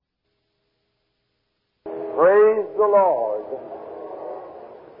Praise the Lord.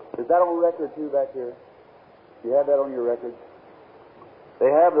 Is that on record too back here? Do you have that on your record? They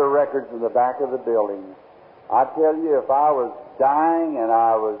have the records in the back of the building. I tell you, if I was dying and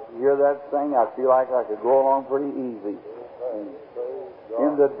I was hear that thing, I feel like I could go along pretty easy.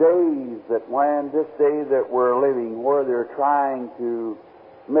 In the days that when this day that we're living, where they're trying to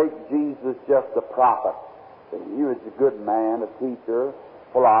make Jesus just a prophet. He was a good man, a teacher,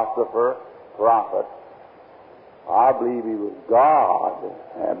 philosopher, prophet. I believe he was God,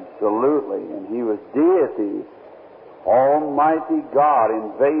 absolutely, and he was deity, Almighty God,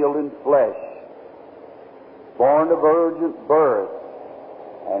 veiled in flesh, born of virgin birth,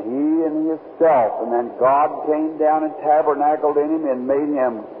 and he and himself, and then God came down and tabernacled in him and made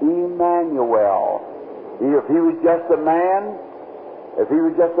him Emmanuel. If he was just a man, if he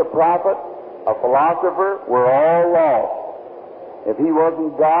was just a prophet, a philosopher, we're all lost. If he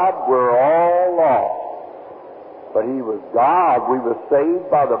wasn't God, we're all lost. But he was God. We were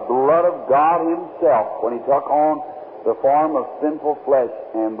saved by the blood of God himself when he took on the form of sinful flesh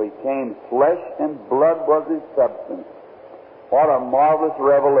and became flesh, and blood was his substance. What a marvelous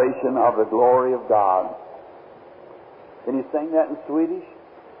revelation of the glory of God. Can you sing that in Swedish?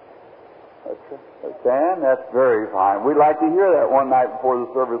 Stan, that's very fine. We'd like to hear that one night before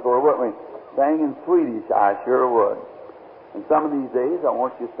the service, or wouldn't we? Sang in Swedish, I sure would. And some of these days, I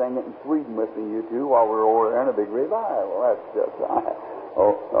want you to sing it in Sweden with me, you two, while we're over there in a big revival. That's just fine.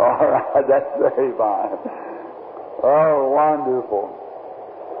 Oh, all right, that's very fine. Oh, wonderful.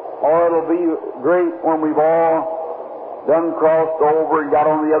 Oh, it'll be great when we've all done crossed over and got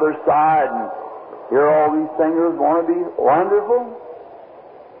on the other side and hear all these singers. Won't it be wonderful?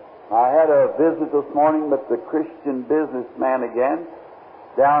 I had a visit this morning with the Christian businessman again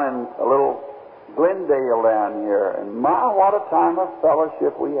down in a little Glendale down here. And my, what a time of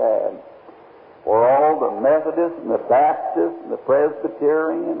fellowship we had. For all the Methodists and the Baptists and the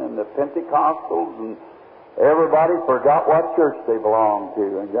Presbyterian and the Pentecostals, and everybody forgot what church they belonged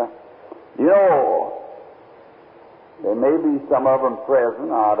to. And you know, there may be some of them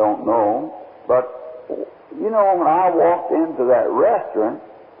present, I don't know. But, you know, when I walked into that restaurant,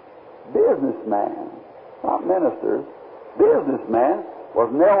 businessman, not ministers, businessman was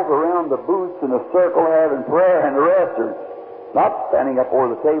knelt around the booths in a circle having prayer in the restaurant, not standing up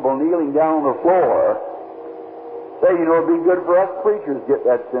over the table, kneeling down on the floor. Say, you know, it'd be good for us preachers to get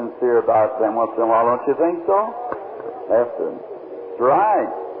that sincere about them once in a while, don't you think so? That's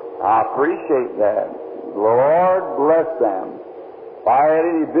right. I appreciate that. Lord bless them. If I had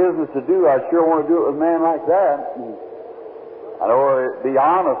any business to do, I sure want to do it with a man like that. I know to be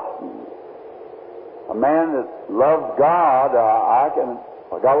honest, a man that loves God, I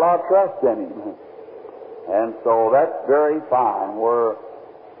got a lot of trust in him. And so that's very fine. We're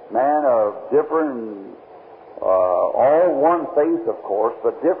men of different, all one faith, of course,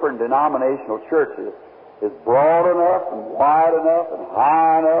 but different denominational churches is broad enough and wide enough and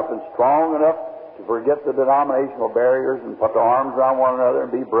high enough and strong enough to forget the denominational barriers and put the arms around one another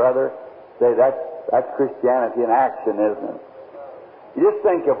and be brother. Say, that's Christianity in action, isn't it? You just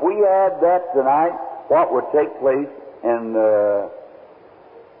think, if we had that tonight, what would take place in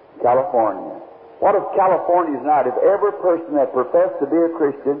California? What if California tonight, if every person that professed to be a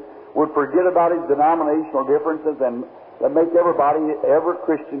Christian would forget about his denominational differences and make everybody, every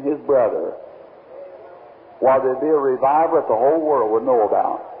Christian, his brother? Why, there'd be a revival that the whole world would know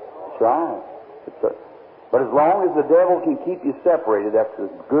about. That's right. But as long as the devil can keep you separated, that's as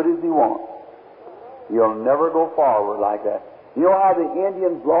good as he wants. You'll never go forward like that. You know how the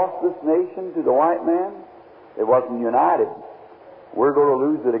Indians lost this nation to the white man? It wasn't united. We're going to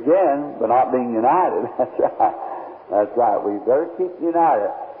lose it again by not being united. That's right. That's right. We better keep united.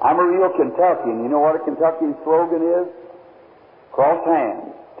 I'm a real Kentuckian. You know what a Kentuckian slogan is? Cross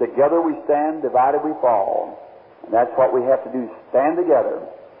hands. Together we stand, divided we fall. And that's what we have to do, stand together.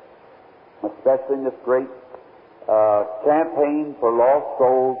 Especially in this great campaign for lost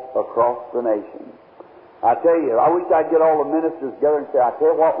souls across the nation. I tell you, I wish I'd get all the ministers together and say, I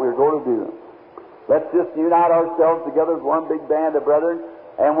tell you what we're going to do. Let's just unite ourselves together as one big band of brethren,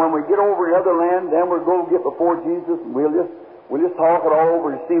 and when we get over in other land, then we're going to get before Jesus, and we'll just talk it all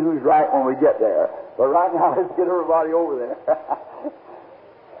over and see who's right when we get there. But right now, let's get everybody over there.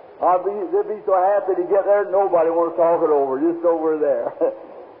 They'd be so happy to get there, nobody wants to talk it over, just over there.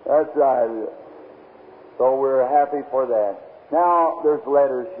 That's right. So we're happy for that. Now, there's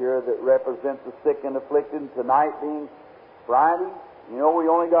letters here that represent the sick and afflicted. Tonight being Friday, you know, we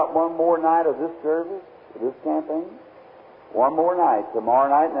only got one more night of this service, of this campaign. One more night, tomorrow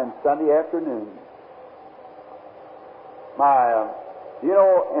night and then Sunday afternoon. You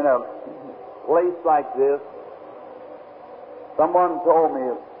know, place like this, someone told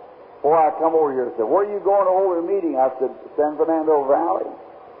me before I come over here, said, "Where are you going to hold a meeting?" I said, "San Fernando Valley."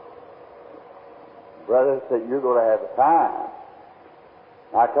 Brother said, "You're going to have time."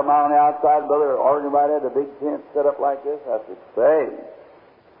 I come out on the outside, brother, arguing about it, a big tent set up like this. I said,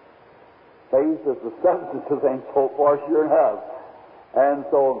 faith is the substance of things hoped for, sure enough. And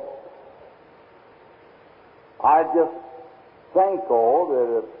so, I just thankful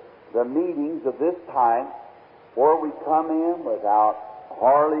that the meetings of this type, where we come in without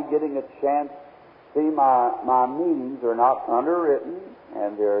hardly getting a chance. See, my meetings are not underwritten,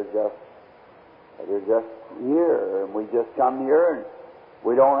 and they're just here, and we just come here, and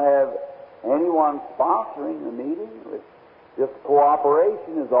we don't have anyone sponsoring the meeting. It's just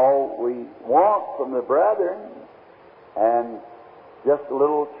cooperation is all we want from the brethren, and just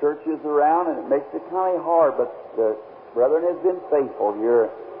little churches around, and it makes it kind of hard, but the brethren has been faithful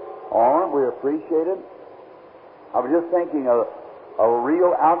here on. We appreciate it. I was just thinking of a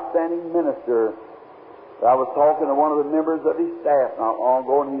real outstanding minister. I was talking to one of the members of his staff not long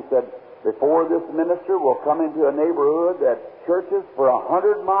ago, and he said, before this minister will come into a neighborhood that churches for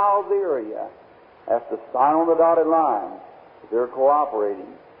 100 miles area have to sign on the dotted line. They're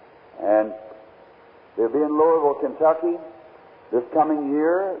cooperating. And they'll be in Louisville, Kentucky this coming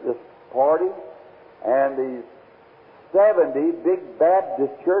year, this party, and these 70 big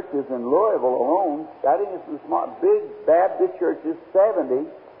Baptist churches in Louisville alone, that is some smart, big Baptist churches, 70,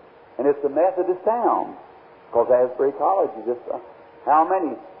 and it's a Methodist town, because Asbury College is just, how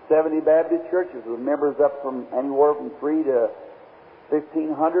many? 70 Baptist churches with members up from anywhere from 3 to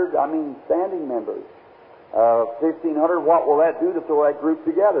 1,500, standing members. 1,500, what will that do to throw that group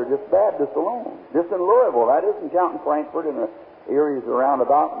together? Just Baptists alone. Just in Louisville. That isn't counting Frankfort and the areas around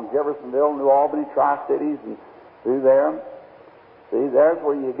about, and Jeffersonville, New Albany, Tri-Cities, and through there. See, there's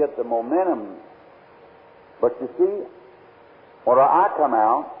where you get the momentum. But you see, when I come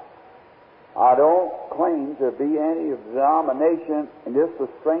out, I don't claim to be any denomination, and just the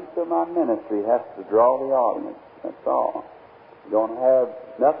strength of my ministry has to draw the audience. That's all. You don't have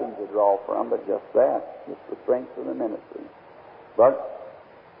nothing to draw from but just that, just the strength of the ministry. But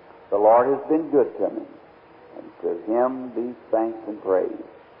the Lord has been good to me, and to Him be thanks and praise.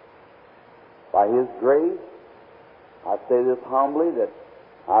 By His grace, I say this humbly, that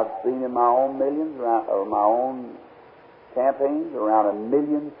I've seen in my own millions, or my own campaigns, around 1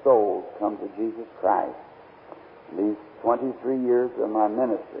 million souls come to Jesus Christ in these 23 years of my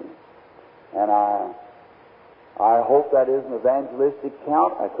ministry. And I hope that is an evangelistic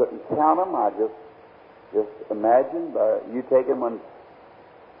count. I couldn't count them. I just imagine you taking when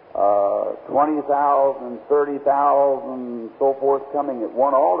 20,000, 30,000, so forth coming at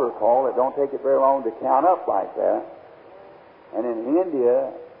one altar call. It don't take it very long to count up like that. And in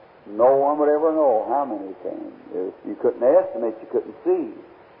India, no one would ever know how many came. You couldn't estimate, you couldn't see.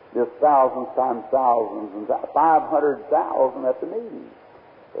 Just thousands times thousands, and 500,000 at the meeting.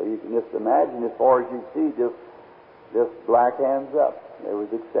 So you can just imagine, as far as you see, just black hands up. They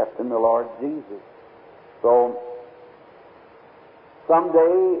was accepting the Lord Jesus. So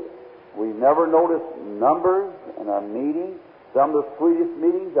someday we never noticed numbers in a meeting. Some of the sweetest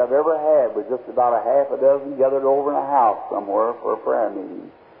meetings I've ever had was just about a half a dozen gathered over in a house somewhere for a prayer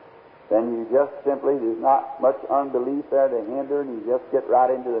meeting. Then you just simply, there's not much unbelief there to hinder, and you just get right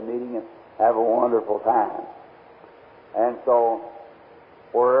into the meeting and have a wonderful time. And so,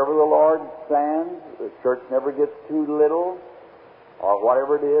 wherever the Lord stands, the church never gets too little, or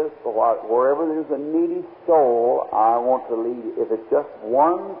whatever it is, wherever there's a needy soul, I want to lead. If it's just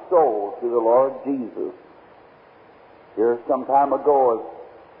one soul to the Lord Jesus. Here some time ago, I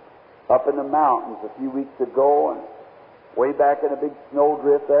was up in the mountains a few weeks ago, and way back in a big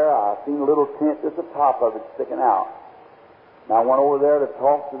snowdrift there, I seen a little tent just the top of it sticking out. And I went over there to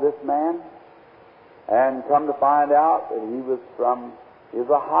talk to this man, and come to find out that he was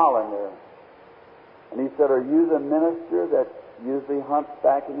a Hollander. And he said, "Are you the minister that usually hunts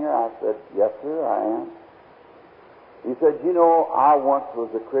back in here?" I said, "Yes, sir, I am." He said, "You know, I once was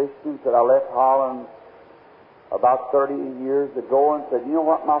a Christian," said, "I left Holland about 30 years ago," and said, "You know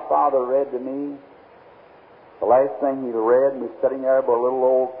what my father read to me? The last thing he read, and was sitting there by a little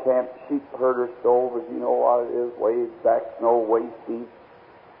old camp sheep herder stove, as you know what it is, way back snow, waist deep."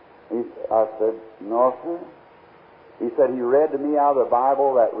 I said, "No, sir." He said he read to me out of the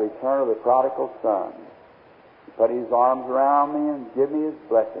Bible that return of the prodigal son. He put his arms around me and give me his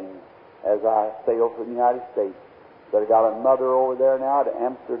blessing as I sailed for the United States. He said, "I got a mother over there now to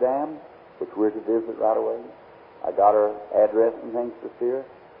Amsterdam, which we're to visit right away. I got her address and things to see her."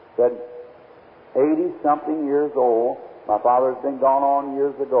 Said, 80-something years old. My father's been gone on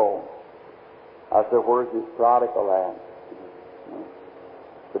years ago. I said, where's this prodigal at?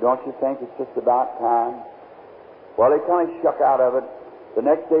 But don't you think it's just about time? Well, they kind of shook out of it. The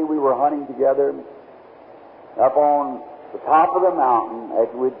next day we were hunting together up on the top of the mountain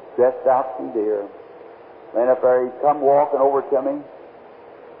after we'd dressed out some deer. Laying up there, he'd come walking over to me,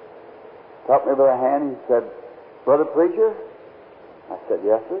 took me by the hand, he said, Brother Preacher? I said,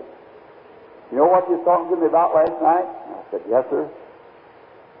 yes, sir. You know what you were talking to me about last night? I said, yes, sir.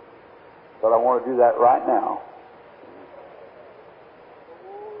 But I want to do that right now.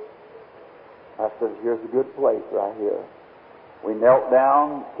 I said, here's a good place right here. We knelt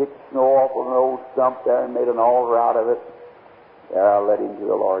down, kicked the snow off of an old stump there and made an altar out of it. There I led him to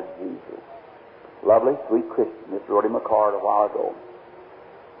the Lord Jesus. Lovely, sweet Christian. Just wrote him a card a while ago.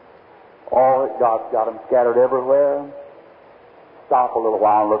 All that God's got them scattered everywhere. Stop a little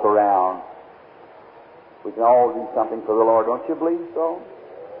while and look around. We can all do something for the Lord. Don't you believe so?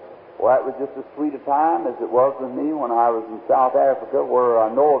 Well, that was just as sweet a time as it was with me when I was in South Africa, where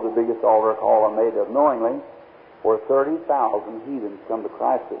I know of the biggest altar call I made of knowingly, where 30,000 heathens come to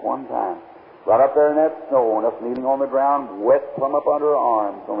Christ at one time. Right up there in that snow, and us kneeling on the ground, wet plumb up under our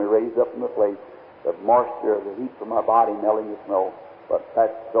arms when we raised up from the place. The moisture, the heat from our body melting the snow. But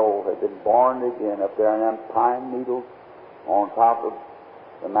that soul had been born again up there in them pine needles on top of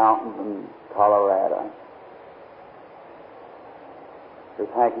the mountains in Colorado. There's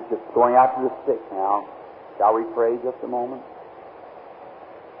handkerchiefs going out to the sick now. Shall we pray just a moment?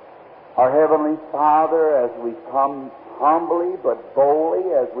 Our Heavenly Father, as we come humbly but boldly,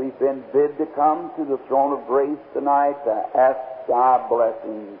 as we've been bid to come to the throne of grace tonight to ask Thy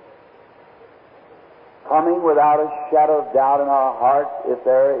blessings, coming without a shadow of doubt in our hearts, if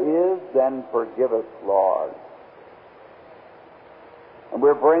there is, then forgive us, Lord. And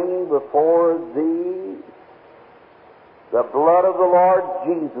we're bringing before Thee the blood of the Lord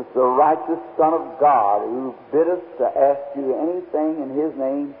Jesus, the righteous Son of God, who bid us to ask You anything in His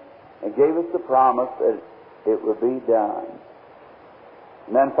name and gave us the promise that it would be done.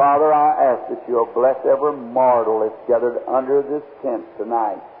 And then, Father, I ask that You'll bless every mortal that's gathered under this tent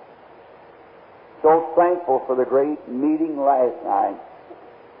tonight. So thankful for the great meeting last night,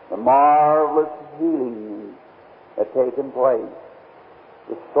 the marvelous healing that taken place,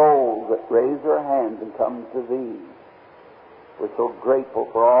 the souls that raise their hands and come to Thee. We're so grateful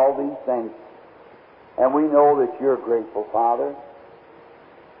for all these things, and we know that You're grateful, Father.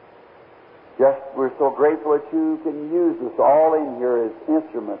 We're so grateful that You can use us all in here as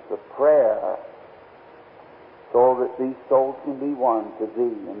instruments of prayer, so that these souls can be won to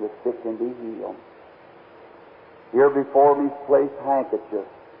Thee and the sick can be healed. Here before me is placed handkerchiefs,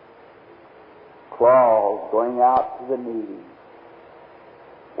 claws going out to the needy.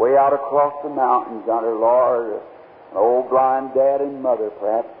 Way out across the mountains under, Lord, an old blind dad and mother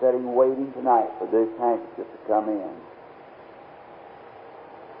perhaps sitting waiting tonight for this handkerchief to come in.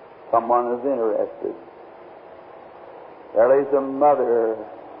 Someone is interested. There lays a mother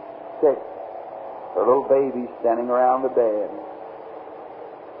sick, her little baby standing around the bed.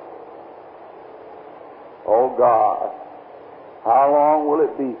 Oh God, how long will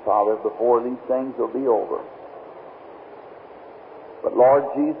it be, Father, before these things will be over? But Lord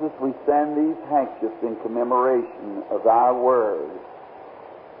Jesus, we send these handkerchiefs in commemoration of Thy word.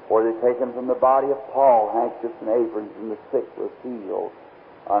 For they're taken from the body of Paul, handkerchiefs and aprons, and the sick were healed.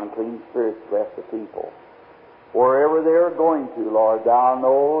 Unclean spirits left the people. Wherever they are going to, Lord, Thou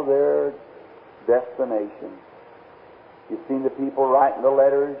know their destination. You've seen the people writing the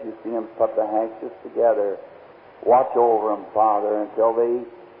letters. You've seen them put the handkerchiefs together. Watch over them, Father, until they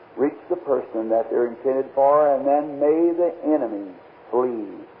reach the person that they're intended for, and then may the enemy flee.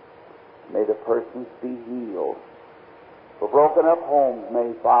 May the persons be healed. For broken up homes,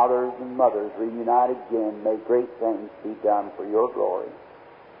 may fathers and mothers reunite again. May great things be done for Your glory.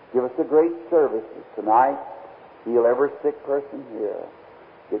 Give us a great service tonight. Heal every sick person here.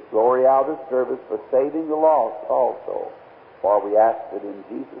 Get glory out of the service for saving the lost also. For we ask it in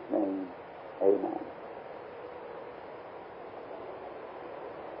Jesus' name. Amen.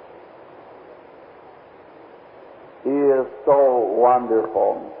 He is so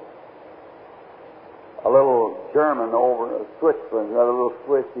wonderful. A little German over in Switzerland, another little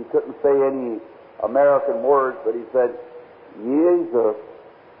Swiss, he couldn't say any American words, but he said, Jesus,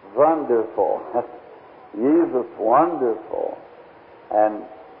 wonderful. Jesus, wonderful. And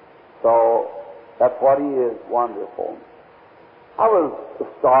so that's what He is, wonderful. I was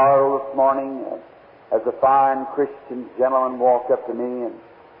startled this morning as a fine Christian gentleman walked up to me and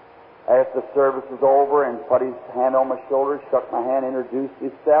after the service was over and put his hand on my shoulder, shook my hand, introduced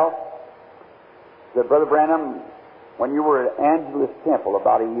himself. Said, Brother Branham, when you were at Angelus Temple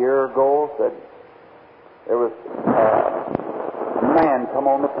about a year ago, said, there was a man come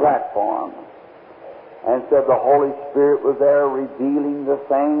on the platform and said the Holy Spirit was there revealing the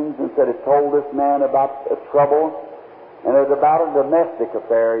things, and said it told this man about a trouble, and it was about a domestic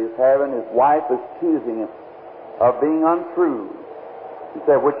affair he's having. His wife is accusing him of being untrue. He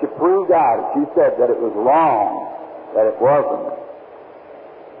said, which you proved out. She said that it was wrong, that it wasn't.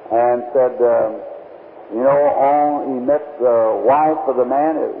 And said, he met the wife of the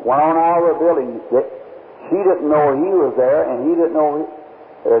man that went on out of the building. She didn't know he was there, and he didn't know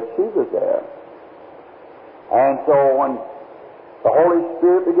that she was there. And so when the Holy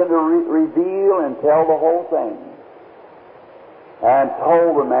Spirit began to reveal and tell the whole thing, and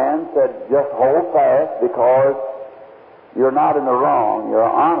told the man, said, just hold fast, because you're not in the wrong, you're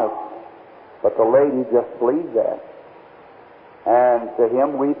honest. But the lady just believed that. And to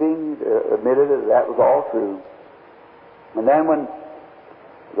him, weeping, admitted that was all true. And then when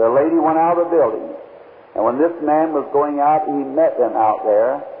the lady went out of the building, and when this man was going out, he met them out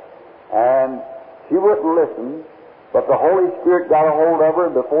there, and she wouldn't listen, but the Holy Spirit got a hold of her,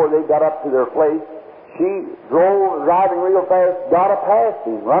 and before they got up to their place, she driving real fast, run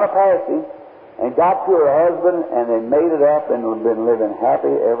past him, and got to her husband, and they made it up and have been living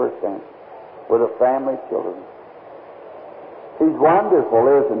happy ever since with a family of children. He's wonderful,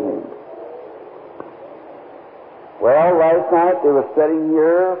 isn't he? Well, last night they were sitting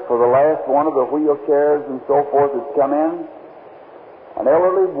here for the last one of the wheelchairs and so forth that's come in. An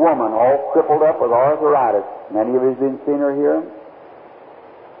elderly woman, all crippled up with arthritis. Many of you have been seen her here.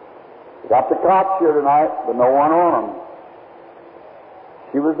 Got the cops here tonight, but no one on them.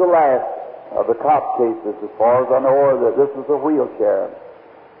 She was the last of the cop cases, as far as I know, that this was a wheelchair.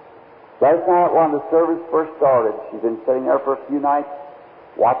 Last night, when the service first started, she'd been sitting there for a few nights,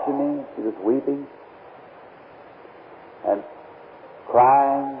 watching me. She was weeping and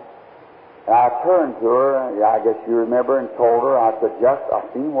crying. And I turned to her, I guess you remember, and told her, I said, I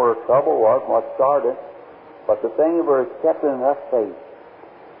seen where her trouble was, what started, but the thing of her is kept in enough faith.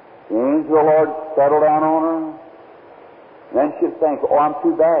 The angel of the Lord settled down on her, and then she'd think, I'm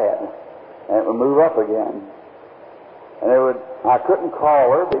too bad, and it would move up again. And I couldn't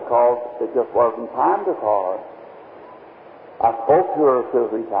call her because it just wasn't time to call her. I spoke to her 2 or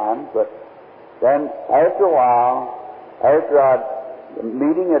 3 times, but then after a while, after the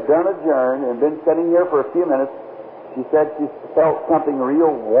meeting had done adjourned and been sitting here for a few minutes, she said she felt something real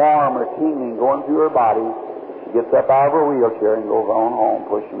warm or tingling going through her body. She gets up out of her wheelchair and goes on home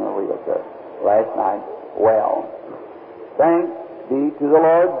pushing her wheelchair. Last night, well, thanks be to the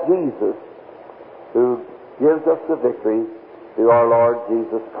Lord Jesus, who gives us the victory through our Lord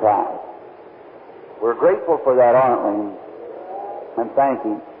Jesus Christ. We're grateful for that, aren't we? And thank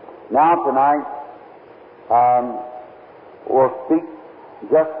Him. Now tonight, we'll speak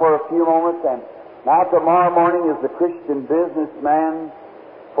just for a few moments, and now tomorrow morning is the Christian businessman,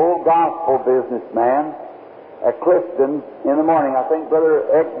 full gospel businessman at Clifton in the morning. I think Brother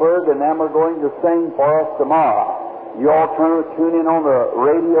Eckberg and them are going to sing for us tomorrow. You all tune in on the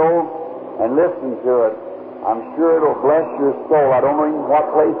radio and listen to it. I'm sure it'll bless your soul. I don't know even what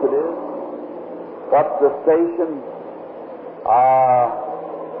place it is. What's the station?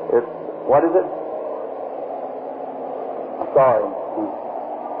 What is it? I'm sorry.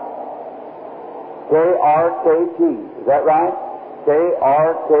 KRKT. Is that right?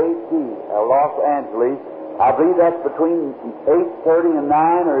 KRKT, Los Angeles. I believe that's between 8:30 and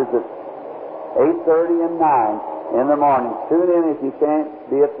 9, or is it 8:30 and 9 in the morning? Tune in if you can't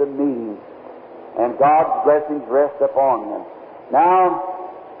be at the meeting. And God's blessings rest upon you. Now,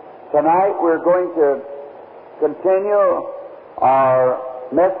 tonight we're going to continue our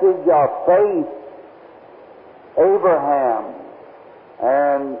message of faith. Abraham.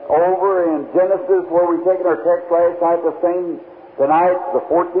 And over in Genesis, where we've taken our text last night, the same tonight, the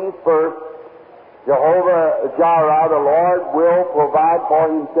 14th verse, Jehovah Jireh, the Lord will provide for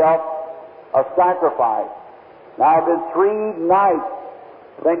Himself a sacrifice. Now, it's been 3 nights.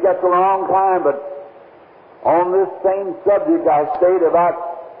 I think that's a long time, but on this same subject, I stayed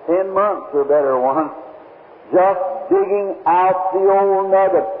about 10 months or better once, just digging out the old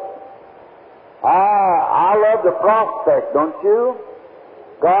nuggets. I love the prospect, don't you?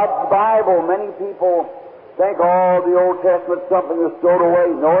 God's Bible, many people think, the Old Testament's something that's thrown away.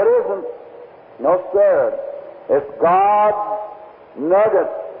 No, it isn't. No, sir. It's God's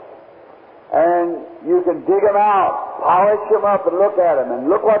nuggets. And you can dig them out, polish them up, and look at them, and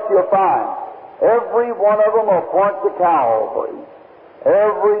look what you'll find. Every one of them will point to Calvary.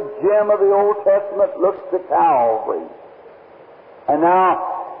 Every gem of the Old Testament looks to Calvary. And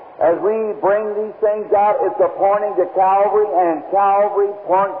now, as we bring these things out, it's a pointing to Calvary, and Calvary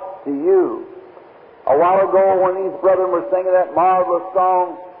points to you. A while ago when these brethren were singing that marvelous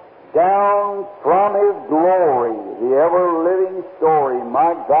song, down from His glory, the ever-living story,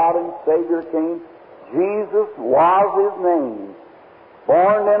 my God and Savior came. Jesus was His name.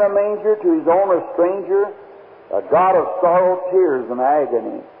 Born in a manger, to His own a stranger, a God of sorrow, tears, and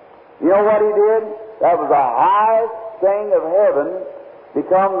agony. You know what He did? That was the highest thing of heaven,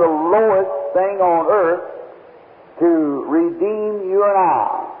 become the lowest thing on earth to redeem you and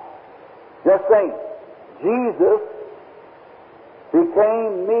I. Just think, Jesus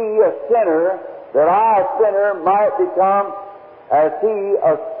became me a sinner, that I, a sinner, might become, as He,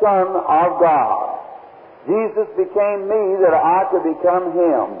 a son of God. Jesus became me that I could become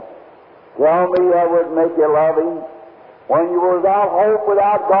Him. Tell me that would make you love Him. When you were without hope,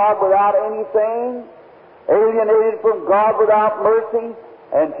 without God, without anything, alienated from God, without mercy,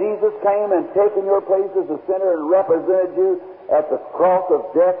 and Jesus came and taken your place as a sinner and represented you at the cross of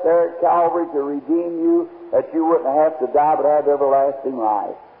death there at Calvary to redeem you, that you wouldn't have to die but have everlasting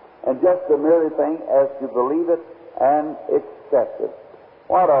life. And just the merely thing as to believe it and accept it.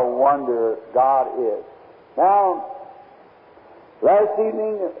 What a wonder God is. Now, last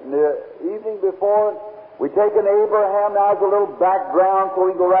evening, the evening before, we taken Abraham now as a little background so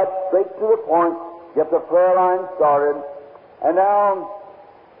we can go right straight to the point, get the prayer line started. And now,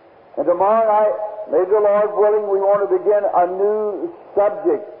 and tomorrow night, maybe the Lord willing, we want to begin a new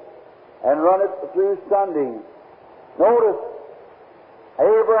subject and run it through Sunday. Notice,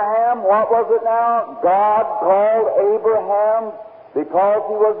 Abraham, what was it now? God called Abraham because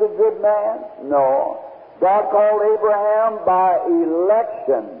he was a good man? No. God called Abraham by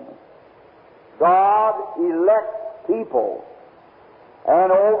election. God elects people.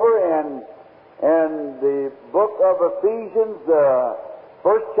 And over in the book of Ephesians,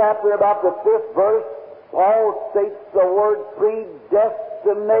 first chapter, about the 5th verse, Paul states the word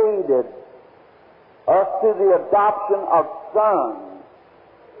predestinated us to the adoption of sons.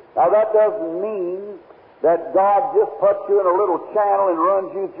 Now that doesn't mean that God just puts you in a little channel and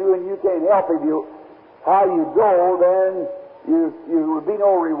runs you through and you can't help if you how you go, then you would be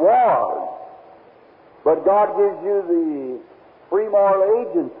no reward. But God gives you the free moral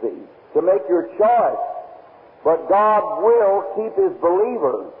agency to make your choice. But God will keep His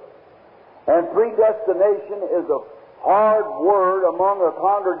believers. And predestination is a hard word among a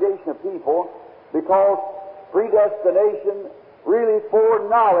congregation of people, because predestination, really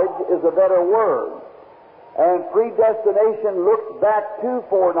foreknowledge, is a better word. And predestination looks back to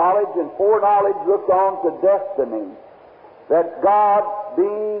foreknowledge, and foreknowledge looks on to destiny. That God,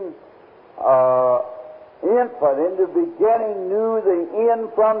 being infant in the beginning, knew the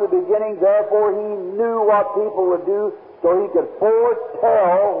end from the beginning, therefore He knew what people would do, so He could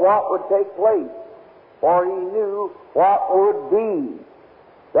foretell what would take place. For He knew what would be.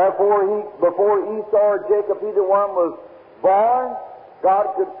 Therefore, before Esau or Jacob, either one was born,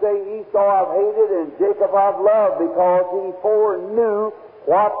 God could say, Esau I've hated and Jacob I've loved, because He foreknew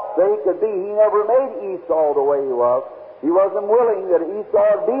what they could be. He never made Esau the way he was. He wasn't willing that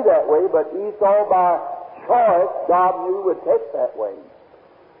Esau would be that way, but Esau by choice, God knew would take that way.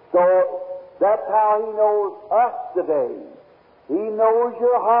 So that's how He knows us today. He knows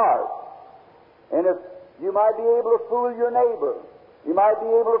your heart. And if you might be able to fool your neighbor, you might be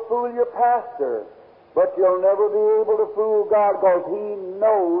able to fool your pastor, but you'll never be able to fool God, because He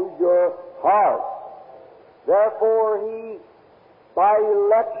knows your heart. Therefore, by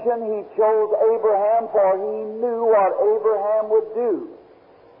election, He chose Abraham, for He knew what Abraham would do.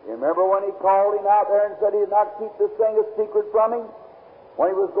 You remember when He called him out there and said He'd not keep this thing a secret from him?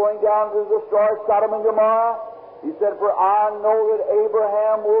 When He was going down to destroy Sodom and Gomorrah, He said, for I know that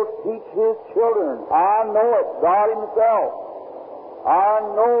Abraham will teach his children. I know it, God Himself. I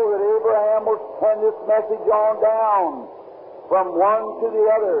know that Abraham will send this message on down from one to the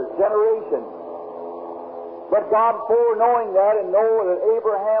other generation. But God, foreknowing that and knowing that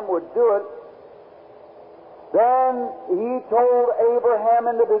Abraham would do it, then He told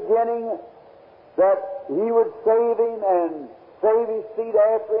Abraham in the beginning that He would save him and save his seed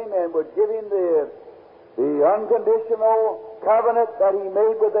after him, and would give him the unconditional covenant that He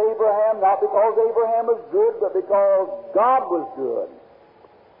made with Abraham, not because Abraham was good, but because God was good.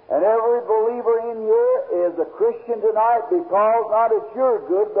 And every believer in here is a Christian tonight, because not that you're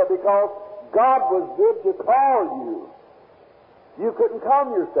good, but because God was good to call you. You couldn't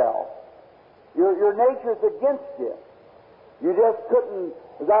come yourself. Your nature's against you. You just couldn't,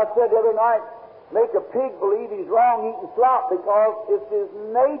 as I said the other night, make a pig believe he's wrong eating slop, because it's his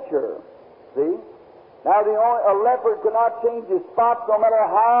nature. See? Now, a leopard could not change his spots no matter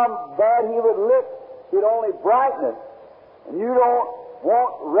how bad he would lick. He'd only brighten it. And you don't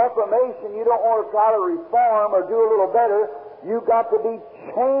want reformation, you don't want to try to reform or do a little better. You've got to be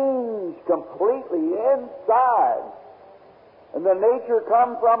changed completely inside. And the nature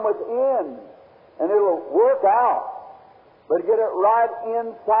comes from within, and it'll work out. But get it right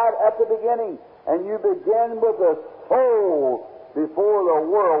inside at the beginning. And you begin with a soul before the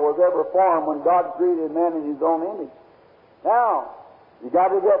world was ever formed when God created man in His own image. Now, you got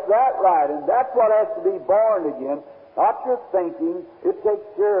to get that right, and that's what has to be born again. Not your thinking. It takes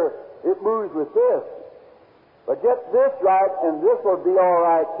care, it moves with this. But get this right, and this will be all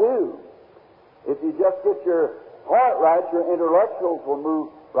right too. If you just get your heart right, your intellectuals will move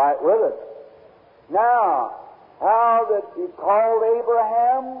right with it. Now, how that He called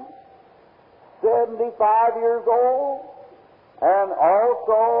Abraham, 75 years old, and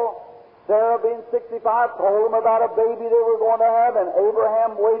also Sarah being 65, told him about a baby they were going to have, and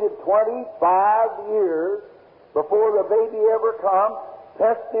Abraham waited 25 years before the baby ever come,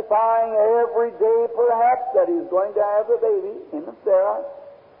 testifying every day perhaps that he's going to have the baby, him and Sarah.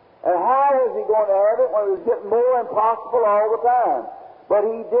 And how is he going to have it when it was getting more impossible all the time? But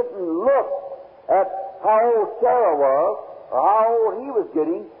he didn't look at how old Sarah was or how old he was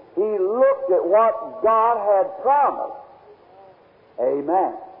getting. He looked at what God had promised.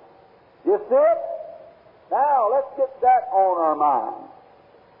 Amen. You see it? Now, let's get that on our mind.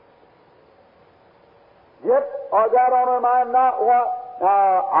 Get that on our mind, not what?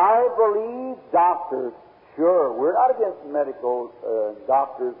 Now, I believe doctors, sure, we're not against medical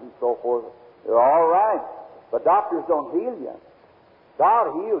doctors and so forth. They're all right. But doctors don't heal you.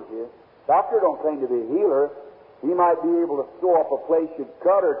 God heals you. Doctor don't claim to be a healer. He might be able to sew up a place you'd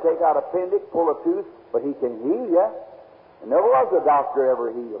cut or take out an appendix, pull a tooth, but he can heal you. And never was a doctor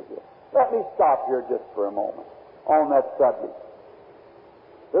ever healed you. Let me stop here just for a moment on that subject.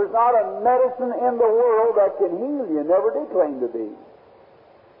 There's not a medicine in the world that can heal you. Never did claim to be.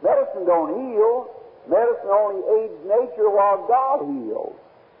 Medicine don't heal. Medicine only aids nature while God heals.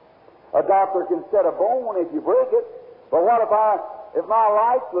 A doctor can set a bone if you break it. But what if my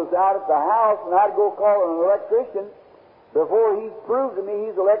lights was out at the house and I'd go call an electrician, before he's proved to me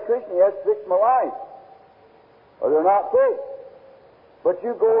he's an electrician, he has to fix my lights. Or they're not fixed. But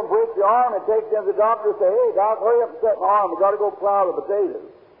you go and break your arm and take them to the doctor and say, hey, Doc, hurry up and set my arm. I've got to go plow the potatoes.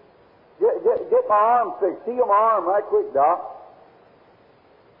 Get my arm fixed. Heal my arm right quick, Doc.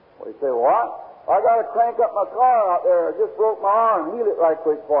 Well, you say, what? I got to crank up my car out there. I just broke my arm. Heal it right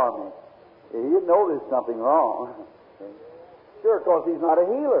quick for me. You know there's something wrong. Sure, because he's not a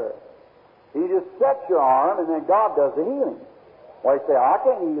healer. He just sets your arm and then God does the healing. Well, you say, I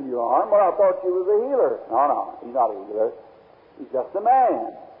can't heal your arm. Well, I thought you was a healer. No, he's not a healer. He's just a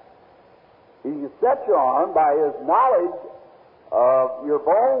man. He can set your arm by his knowledge of your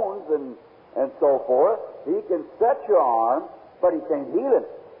bones and so forth. He can set your arm, but he can't heal it.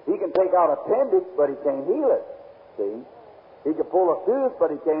 He can take out appendix, but he can't heal it. See? He can pull a tooth,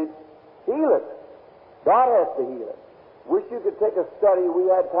 but he can't heal it. God has to heal it. Wish you could take a study. We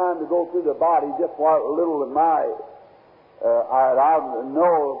had time to go through the body just a little in my I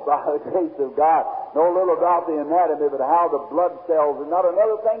know by the grace of God, know a little about the anatomy, but how the blood cells are not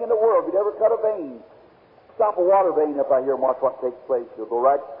another thing in the world. If you'd ever cut a vein, stop a water vein up out here and watch what takes place. You'll go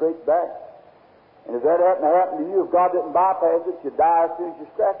right straight back. And if that hadn't happened to you, if God didn't bypass it, you'd die as soon as you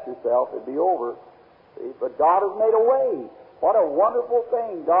scratch yourself. It'd be over. See? But God has made a way. What a wonderful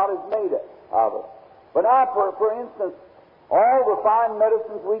thing God has made it of it. But now, for instance, all the fine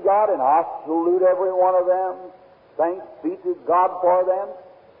medicines we got, and I salute every one of them. Thanks be to God for them.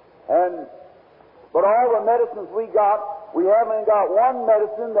 But all the medicines we got, we haven't got one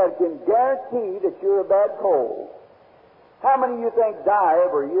medicine that can guarantee that you're a bad cold. How many of you think die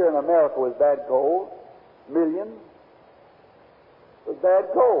every year in America with bad cold? Millions. With bad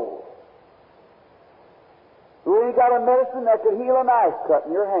cold. We ain't got a medicine that could heal a knife cut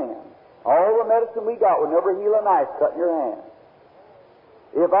in your hand. All the medicine we got would never heal a knife cut in your hand.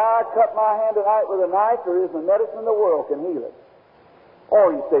 If I cut my hand tonight with a knife, there isn't a medicine in the world can heal it. Oh,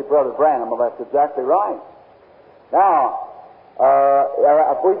 you say, Brother Branham, well, that's exactly right. Now,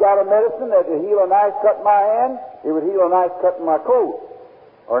 if we got a medicine that would heal a knife cut in my hand, it would heal a knife cut in my coat,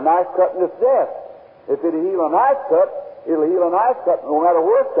 or a knife cut in this desk. If it'll heal a knife cut, it'll heal a knife cut no matter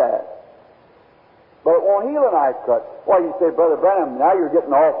where it's at. But it won't heal a knife cut. Why, you say, Brother Branham, now you're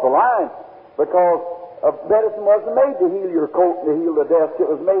getting off the line, because medicine wasn't made to heal your coat and to heal the desk. It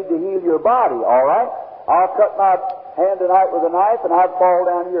was made to heal your body, all right? I'll cut my hand tonight with a knife and I'd fall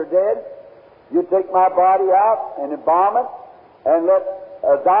down here dead. You'd take my body out and embalm it and let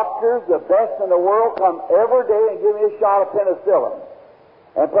doctors, the best in the world, come every day and give me a shot of penicillin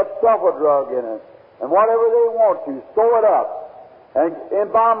and put sulfur drug in it and whatever they want to, sew it up. and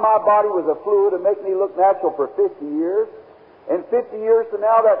embalm my body with a fluid and make me look natural for 50 years. In 50 years from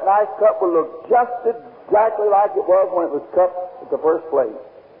now, that nice cup will look just exactly like it was when it was cut at the first place.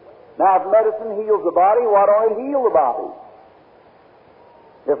 Now, if medicine heals the body, why don't it heal the body?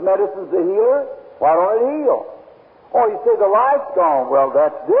 If medicine's the healer, why don't it heal? Oh, you say the life's gone. Well,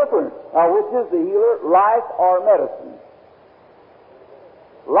 that's different. Now, which is the healer, life or medicine?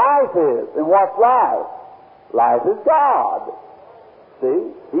 Life is. And what's life? Life is God. See?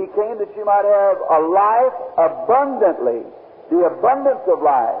 He came that you might have a life abundantly. The abundance of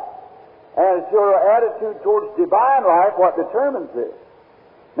life. And it's your attitude towards divine life what determines it.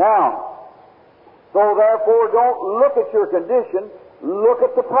 Now, so therefore don't look at your condition, look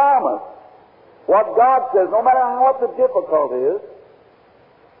at the promise. What God says, no matter what the difficulty is.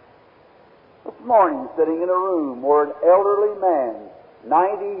 This morning, sitting in a room where an elderly man,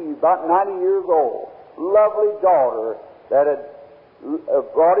 about 90 years old, lovely daughter that had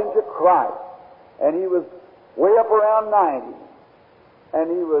brought him to Christ, and he was way up around 90, and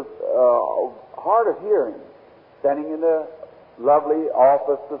he was hard of hearing, standing in the lovely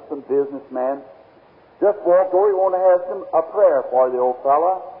office of some businessman. Just walked over, he wanted to have a prayer for the old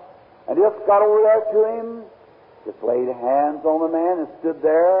fella, and just got over there to him, just laid hands on the man and stood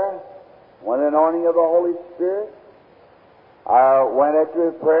there, when the anointing of the Holy Spirit. I went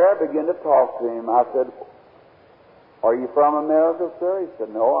after his prayer, began to talk to him. I said, "Are you from America, sir?" He said,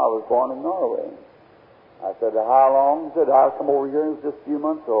 "No, I was born in Norway." I said, "How long?" He said, "I come over here and was just a few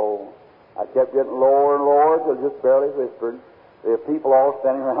months old." I kept getting lower and lower till just barely whispered. The people all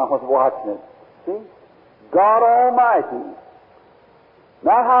standing around was watching it. See? God Almighty.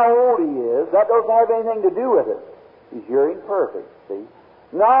 Not how old he is. That doesn't have anything to do with it. He's hearing perfect, see?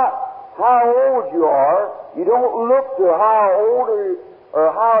 Not how old you are. You don't look to how old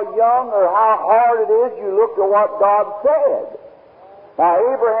or how young or how hard it is. You look to what God said. Now,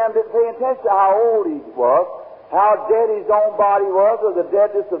 Abraham didn't pay attention to how old he was, how dead his own body was, or the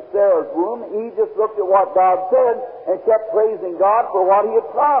deadness of Sarah's womb. He just looked at what God said and kept praising God for what he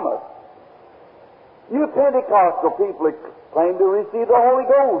had promised. You Pentecostal people claim to receive the Holy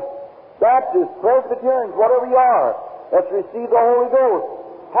Ghost. Baptists, Presbyterians, whatever you are, that's received the Holy Ghost.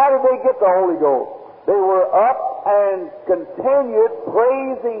 How did they get the Holy Ghost? They were up and continued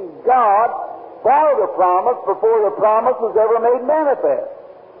praising God for the promise before the promise was ever made manifest.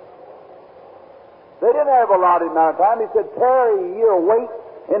 They didn't have a allotted amount of time. He said, "Tarry ye or wait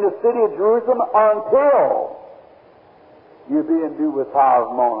in the city of Jerusalem until you be endued with power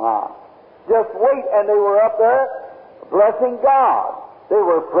from on high." Just wait, and they were up there blessing God. They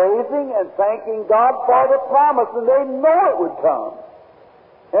were praising and thanking God for the promise, and they know it would come.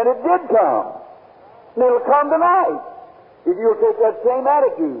 And it did come. And it'll come tonight. If you'll take that same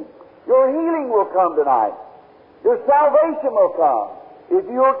attitude, your healing will come tonight. Your salvation will come. If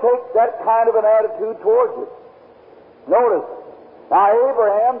you'll take that kind of an attitude towards it. Notice, now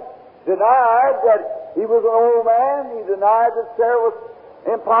Abraham denied that he was an old man. He denied that Sarah was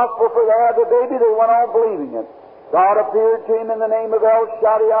impossible for to have a baby. They went on believing it. God appeared to him in the name of El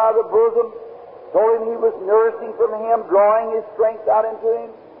Shaddai out of the bosom, told him he was nursing from him, drawing his strength out into him.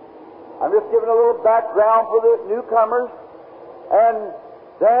 I'm just giving a little background for the newcomers. And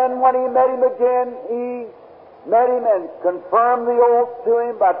then when he met him again, he met him and confirmed the oath to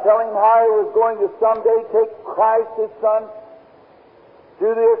him by telling him how he was going to someday take Christ, his son,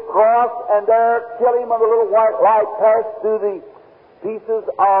 to the cross and there kill him on the little white light passed through the pieces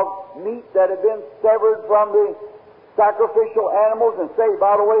of meat that had been severed from the sacrificial animals, and say,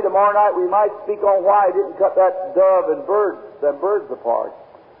 by the way, tomorrow night we might speak on why he didn't cut that dove and birds apart.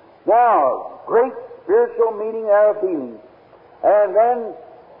 Now, great spiritual meaning there of healing. And then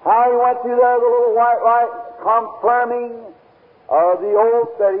how he went through there, the little white light, confirming the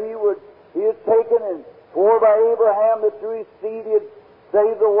oath that he had taken and swore by Abraham that through his seed he had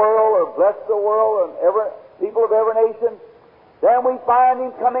saved the world or blessed the world and people of every nation. Then we find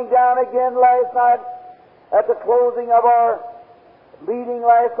him coming down again last night. At the closing of our meeting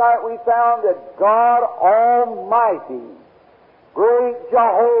last night, we found that God Almighty, great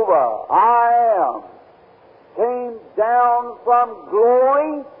Jehovah, I am, came down from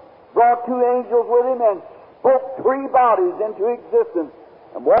glory, brought two angels with him, and spoke three bodies into existence,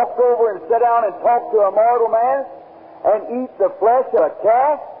 and walked over and sat down and talked to a mortal man, and eat the flesh of a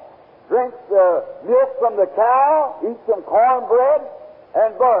calf, drinks the milk from the cow, eats some cornbread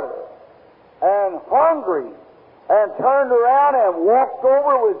and butter, and hungry, and turned around and walked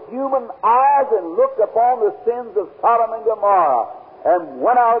over with human eyes and looked upon the sins of Sodom and Gomorrah, and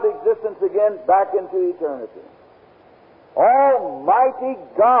went out of existence again back into eternity. Almighty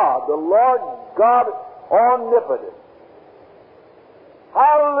God, the Lord God omnipotent.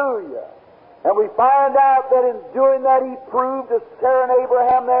 Hallelujah. And we find out that in doing that He proved to Sarah and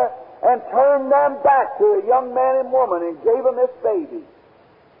Abraham there and turned them back to a young man and woman and gave them this baby.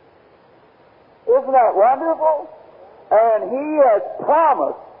 Isn't that wonderful? And He has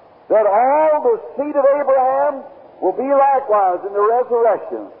promised that all the seed of Abraham will be likewise in the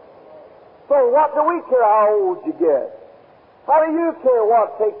resurrection. So what do we care how old you get? How do you care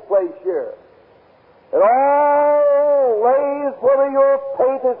what takes place here? It all lays whether your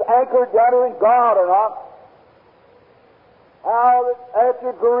faith is anchored down in God or not. How that at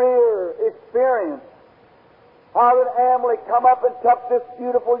your career experience, how that Amalek come up and took this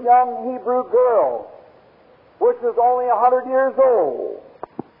beautiful young Hebrew girl, which was only 100 years old.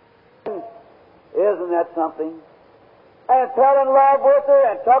 Isn't that something? And fell in love with her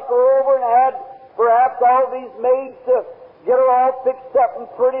and took her over and had perhaps all these maids to get her all fixed up and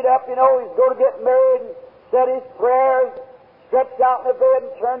prettied up. You know, he's going to get married and said his prayers, stretched out in the bed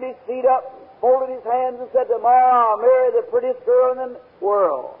and turned his feet up, folded his hands and said to Ma, marry the prettiest girl in the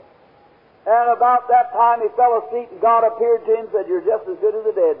world. And about that time he fell asleep and God appeared to him and said, you're just as good as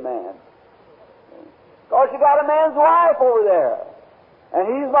a dead man. Of course, you got a man's wife over there, and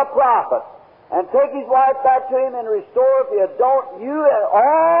he's my prophet. And take his wife back to him and restore. If you don't, you and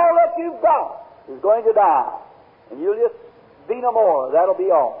all that you've got is going to die. And you'll just be no more. That'll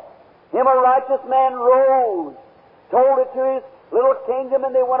be all. Him, a righteous man, rose, told it to his little kingdom,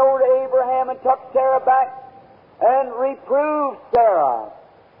 and they went over to Abraham and took Sarah back and reproved Sarah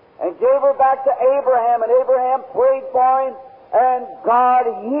and gave her back to Abraham. And Abraham prayed for him, and God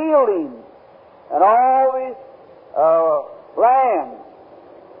healed him and all his land.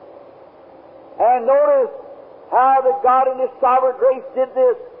 And notice how that God in His sovereign grace did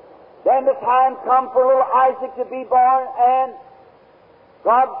this. Then the time come for little Isaac to be born, and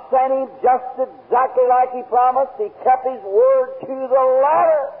God sent him just exactly like He promised. He kept His word to the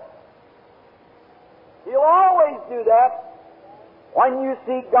letter. He'll always do that. When you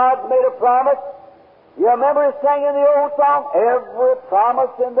see God's made a promise, you remember singing the old song, every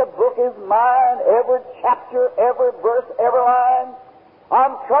promise in the book is mine, every chapter, every verse, every line.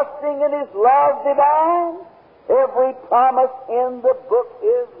 I'm trusting in His love divine. Every promise in the book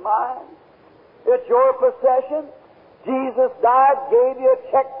is mine. It's your possession. Jesus died, gave you a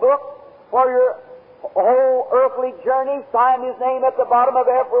checkbook for your whole earthly journey, signed His name at the bottom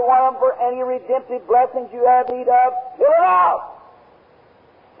of every one of them for any redemptive blessings you have need of. Fill it out.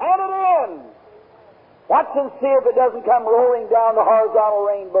 Hand it in. Watch and see if it doesn't come rolling down the horizontal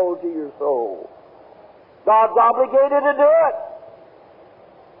rainbow to your soul. God's obligated to do it.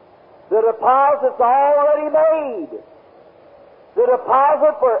 The deposit's already made. The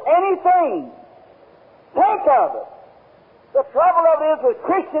deposit for anything. Think of it. The trouble of it is with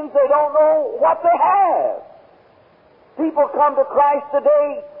Christians, they don't know what they have. People come to Christ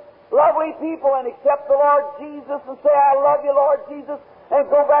today, lovely people, and accept the Lord Jesus and say, I love you, Lord Jesus, and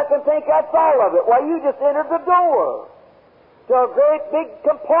go back and think that's all of it. Well, you just entered the door to a great big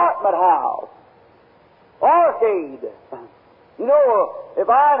compartment house. Arcade. You know, if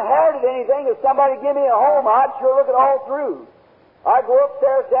I inherited anything, if somebody give me a home, I'd sure look it all through. I'd go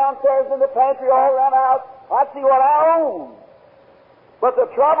upstairs, downstairs, in the pantry, all around the house. I'd see what I own. But the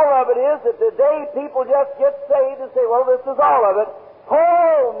trouble of it is that today people just get saved and say, well, this is all of it.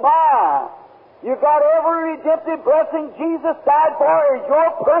 Oh, my! You got every redemptive blessing Jesus died for is your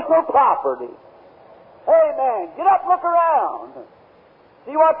personal property. Amen. Get up, look around.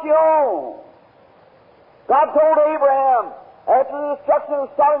 See what you own. God told Abraham, after the destruction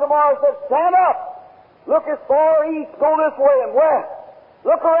of Sodom and Gomorrah, said, stand up, look as far east, go this way and west.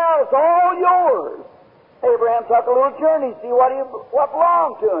 Look around, it's all yours. Abraham took a little journey, see what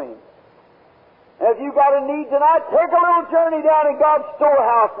belonged to him. And if you got a need tonight, take a little journey down in God's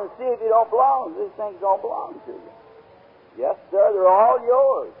storehouse and see if you don't belong. These things don't belong to you. Yes, sir, they're all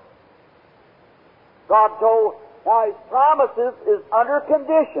yours. God told, now His promises is under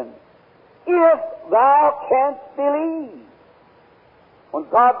condition. If thou canst believe. When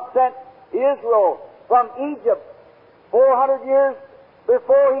God sent Israel from Egypt 400 years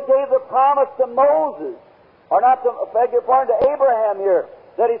before He gave the promise to Moses, or not to, beg your pardon, to Abraham here,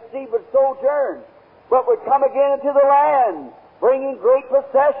 that his seed would sojourn, but would come again into the land, bringing great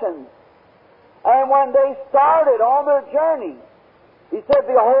possessions. And when they started on their journey, He said,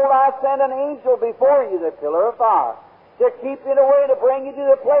 behold, I send an angel before you, the pillar of fire, to keep you in the way, to bring you to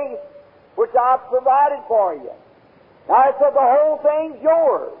the place which I've provided for you. Now, I said, the whole thing's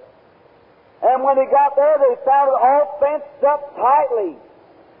yours. And when they got there, they found it all fenced up tightly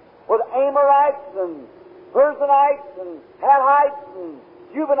with Amorites and Perizzites and Hittites and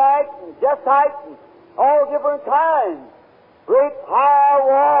Jubites and Jebusites and all different kinds. great high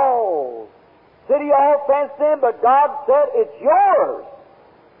walls, city all fenced in, but God said, it's yours.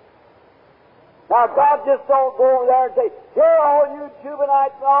 Now, God just don't go over there and say, here, all you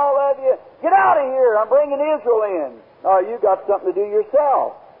Jubilees and all of you, get out of here, I'm bringing Israel in. No, you got something to do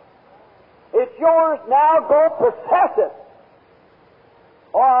yourself. It's yours now, go possess it.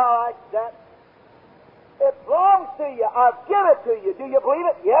 Oh, I like that. It belongs to you. I'll give it to you. Do you believe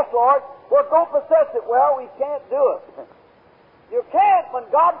it? Yes, Lord. Well, go possess it. Well, we can't do it. You can't when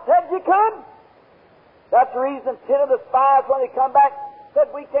God said you could. That's the reason 10 of the spies, when they come back, said,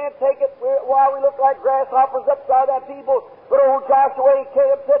 we can't take it while we look like grasshoppers upside that people. But old Joshua and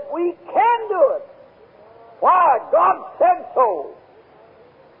Caleb said, we can do it. Why? God said so.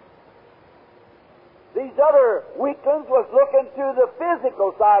 These other weaklings was looking to the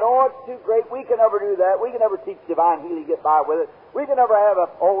physical side. Oh, it's too great. We can never do that. We can never teach divine healing, get by with it. We can never have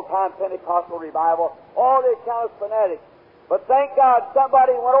an old-time Pentecostal revival. Oh, they count us fanatics. But thank God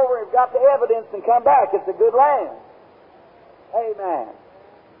somebody went over and got the evidence and come back. It's a good land. Amen.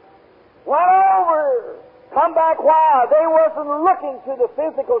 Went over. Come back. Why? They wasn't looking to the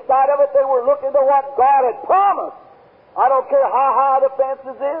physical side of it. They were looking to what God had promised. I don't care how high the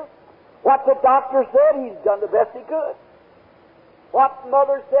fences is. What the doctor said, he's done the best he could. What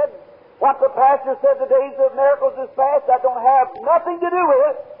mother said, what the pastor said, the days of miracles is past, that don't have nothing to do with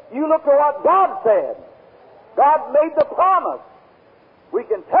it. You look at what God said. God made the promise. We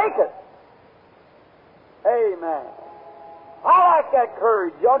can take it. Amen. I like that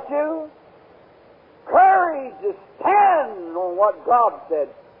courage, don't you? Courage to stand on what God said.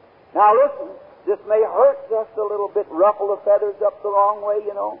 Now listen, this may hurt just a little bit, ruffle the feathers up the wrong way,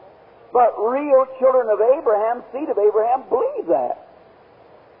 you know. But real children of Abraham, seed of Abraham, believe that.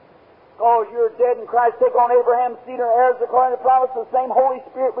 Because you're dead in Christ, take on Abraham's seed and heirs according to the promise. The same Holy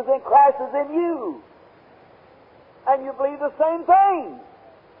Spirit was in Christ as in you. And you believe the same thing.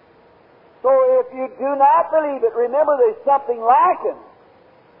 So if you do not believe it, remember there's something lacking.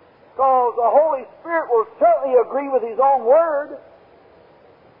 Because the Holy Spirit will certainly agree with His own Word.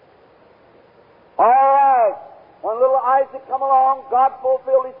 All right. When little Isaac come along, God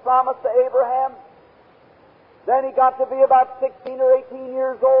fulfilled His promise to Abraham. Then he got to be about 16 or 18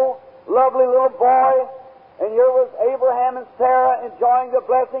 years old, lovely little boy. And here was Abraham and Sarah enjoying the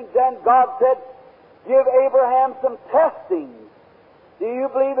blessings. Then God said, give Abraham some testing. Do you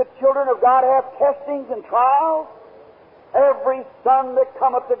believe that children of God have testings and trials? Every son that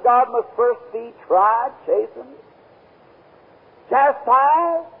cometh to God must first be tried, chastened,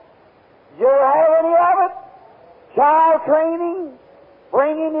 chastised. Do you have any of it? Child training,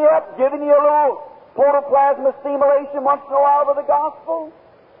 bringing you up, giving you a little protoplasma stimulation once in a while with the gospel,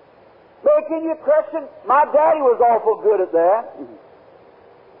 making you Christian. My daddy was awful good at that.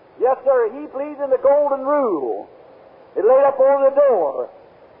 Yes, sir. He believed in the golden rule. It laid up over the door.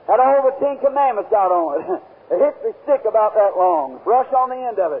 Had all the 10 Commandments out on it. It hit the stick about that long. Brush on the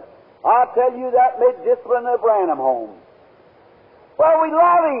end of it. I'll tell you, that made discipline of Branham home. Well, we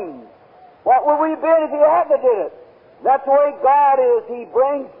love Him. What would we have been if He hadn't did it? That's the way God is. He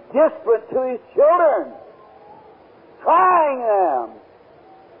brings discipline to His children. Trying them.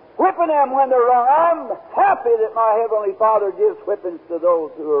 Whipping them when they're wrong. I'm happy that my Heavenly Father gives whippings to those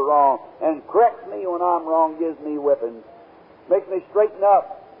who are wrong and corrects me when I'm wrong, gives me whippings. Makes me straighten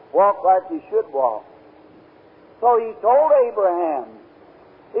up, walk like you should walk. So He told Abraham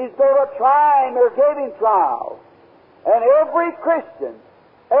He's going to try him or gave him trials. And every Christian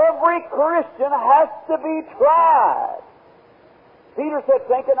has to be tried. Peter said,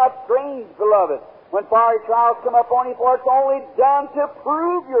 think it not strange, beloved, when fiery trials come upon you, for it's only done to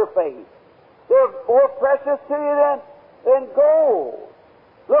prove your faith. They're more precious to you than gold.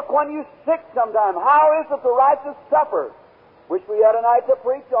 Look, when you're sick sometime, how is it the righteous suffer? Wish we had a night to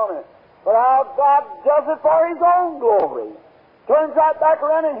preach on it. But how God does it for His own glory. Turns right back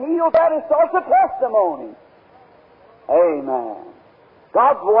around and heals that and starts a testimony. Amen.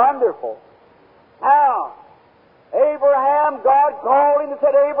 God's wonderful. Now, Abraham, God called him and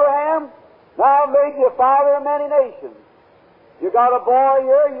said, Abraham, now I've made you a father of many nations. You got a boy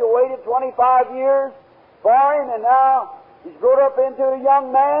here, you waited 25 years for him, and now he's grown up into a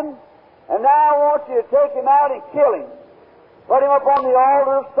young man, and now I want you to take him out and kill him. Put him up on the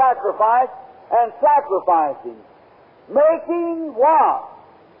altar of sacrifice and sacrifice him. Making what?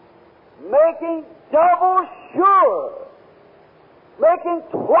 Making double sure. Making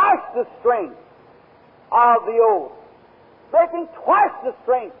twice the strength of the oath. Making twice the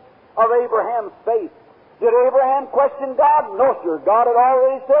strength of Abraham's faith. Did Abraham question God? No, sir. God had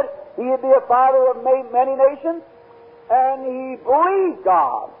already said he'd be a father of many nations, and he believed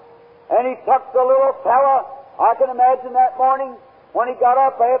God. And he took the little fella I can imagine that morning when he got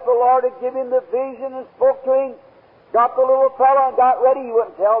up after the Lord had given him the vision and spoke to him, got the little fellow and got ready. He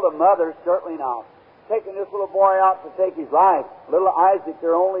wouldn't tell the mother, certainly not. Taking this little boy out to take his life, little Isaac,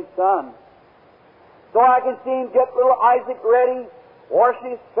 their only son. So I can see him get little Isaac ready, wash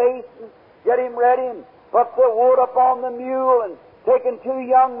his face, and get him ready, and put the wood upon the mule, and taking two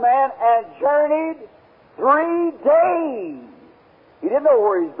young men, and journeyed 3 days. He didn't know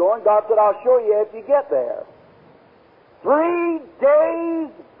where he's going. God said, I'll show you if you get there. 3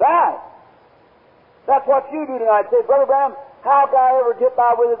 days back. That's what you do tonight. Say, Brother Branham, how could I ever get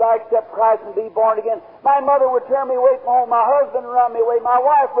by with it if I accept Christ and be born again? My mother would turn me away from home. My husband would run me away. My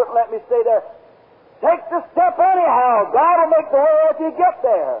wife wouldn't let me stay there. Take the step anyhow. God will make the way if you get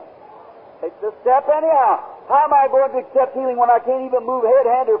there. Take the step anyhow. How am I going to accept healing when I can't even move head,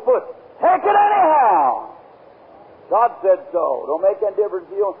 hand, or foot? Take it anyhow. God said so. Don't make any difference.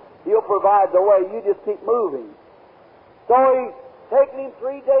 He'll provide the way. You just keep moving. So he's taken him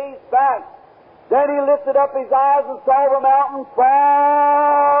 3 days back. Then he lifted up his eyes and saw the mountain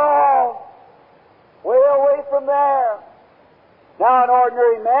fall way away from there. Now, an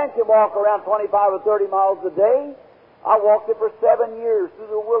ordinary man can walk around 25 or 30 miles a day. I walked it for 7 years through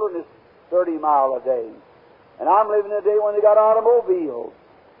the wilderness, 30 miles a day. And I'm living in a day when they got automobiles.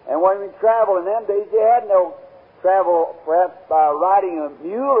 And when we traveled in them days, they had no travel, perhaps by riding a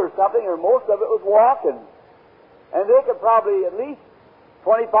mule or something, or most of it was walking. And they could probably at least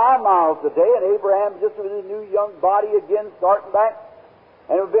 25 miles a day, and Abraham, just with his new young body again, starting back,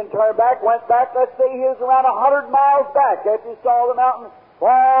 and had been turned back, went back, let's say he was around 100 miles back after he saw the mountain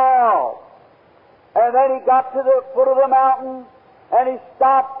fall. And then he got to the foot of the mountain, and he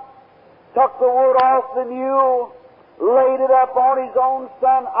stopped, took the wood off the mule, laid it up on his own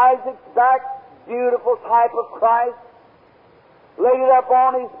son Isaac's back, beautiful type of Christ, laid it up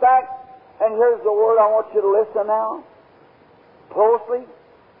on his back, and here's the word I want you to listen now closely.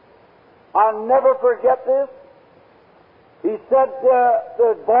 I'll never forget this. He said to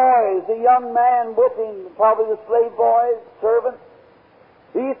the boys, the young man with him, probably the slave boys, servants,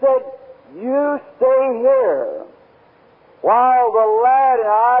 he said, you stay here while the lad and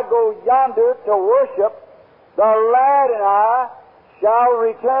I go yonder to worship. The lad and I shall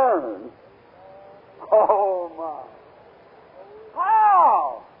return. Oh, my.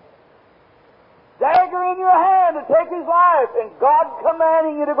 How? Dagger in your hand to take his life, and God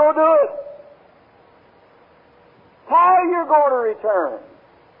commanding you to go do it. How are you going to return?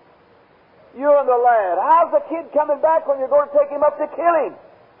 You and the lad. How's the kid coming back when you're going to take him up to kill him?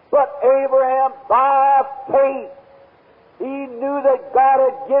 But Abraham, by faith, he knew that God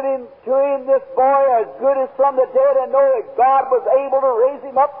had given to him this boy as good as from the dead, and know that God was able to raise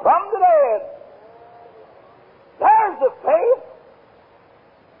him up from the dead. There's the faith.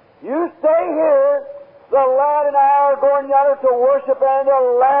 You stay here. The lad and I are going yonder to worship, and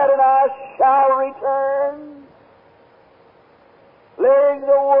the lad and I shall return. Laying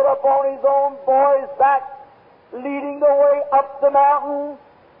the wood upon his own boy's back, leading the way up the mountain,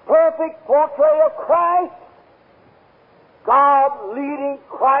 perfect portrait of Christ. God leading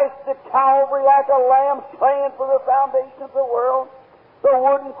Christ to Calvary like a lamb slain for the foundation of the world. The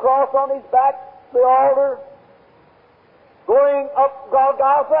wooden cross on his back, the altar. Going up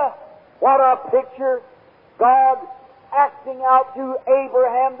Golgotha, what a picture. God acting out to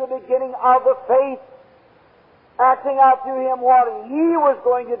Abraham the beginning of the faith, acting out to him what he was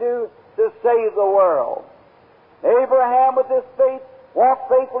going to do to save the world. Abraham, with this faith, walked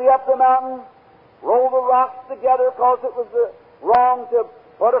faithfully up the mountain, rolled the rocks together because it was wrong to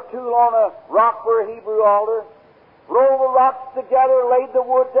put a tool on a rock for a Hebrew altar, rolled the rocks together, laid the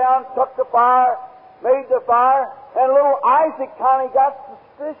wood down, took the fire, made the fire, and little Isaac kind of got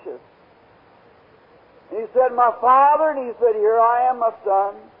suspicious. And he said, my father, and he said, here I am, my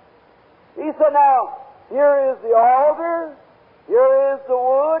son. He said, now, here is the altar, here is the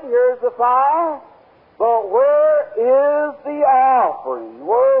wood, here is the fire, but where is the offering?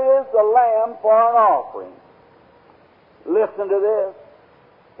 Where is the lamb for an offering? Listen to this.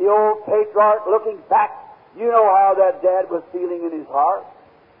 The old patriarch looking back, you know how that dad was feeling in his heart.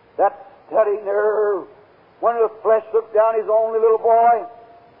 That steady nerve. When the flesh looked down his only little boy,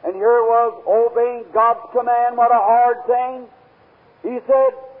 and here was obeying God's command, what a hard thing. He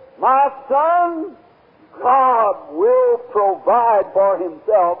said, my son, God will provide for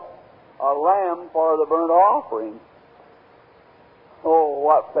himself a lamb for the burnt offering. Oh,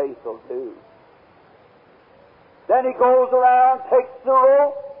 what faith will do. Then he goes around, takes the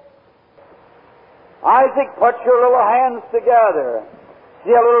rope. Isaac, put your little hands together.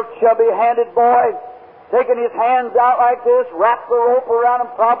 See a little chubby-handed boy taking his hands out like this, wrap the rope around him,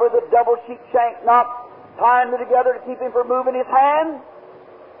 probably the double sheep shank knot, tying it together to keep him from moving his hand.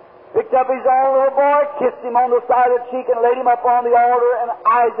 Picked up his own little boy, kissed him on the side of the cheek, and laid him up on the altar, and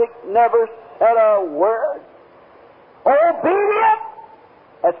Isaac never said a word. Obedient,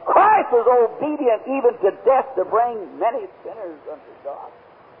 as Christ was obedient even to death to bring many sinners unto God.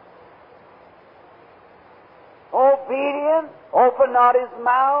 Obedient, open not his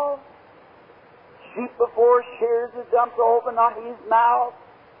mouth. Sheep before shears is dumb, so open not his mouth.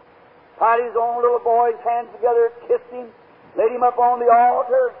 Tied his own little boy's hands together, kissed him, laid him up on the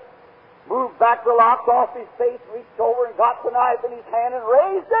altar, moved back the locks off his face, reached over and got the knife in his hand and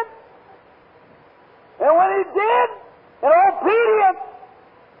raised it. And when he did, in obedience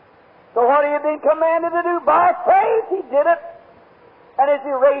to what he had been commanded to do by faith, he did it. And as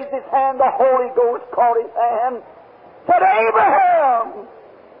he raised his hand, the Holy Ghost caught his hand, said, Abraham!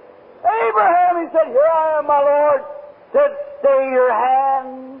 Abraham! He said, Here I am, my Lord. Said, Stay your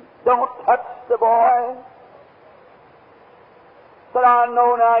hand. Don't touch the boy. Said, I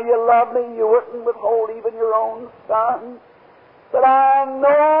know now you love me. You wouldn't withhold even your own son. Said, I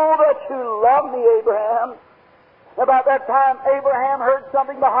know that you love me, Abraham. About that time, Abraham heard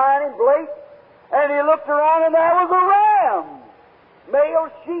something behind him, Blake, and he looked around, and there was a ram. Male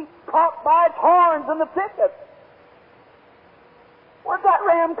sheep caught by its horns in the thicket. Where'd that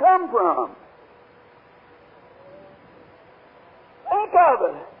ram come from? Think of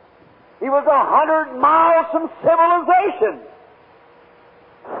it. He was 100 miles from civilization.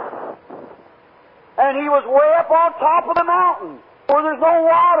 And he was way up on top of the mountain where there's no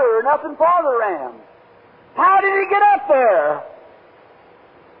water or nothing for the ram. How did he get up there?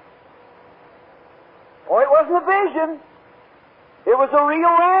 Oh, it wasn't a vision. It was a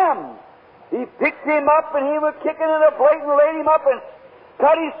real ram. He picked him up and he was kicking in a plate and laid him up and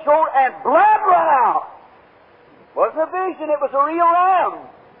cut his throat and blood ran out. Wasn't a vision, it was a real ram.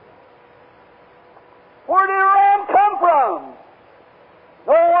 Where did a ram come from?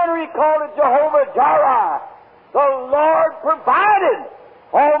 No wonder he called it Jehovah Jireh. The Lord provided.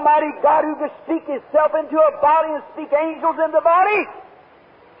 Almighty God who could speak Himself into a body and speak angels into body,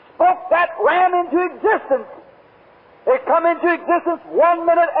 spoke that ram into existence. It come into existence 1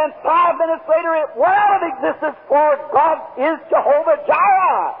 minute, and 5 minutes later it went out of existence, for God is Jehovah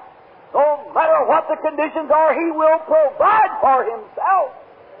Jireh. No matter what the conditions are, He will provide for Himself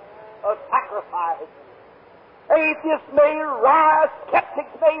a sacrifice. Atheists may rise,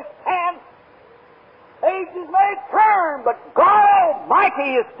 skeptics may stand, ages may turn, but God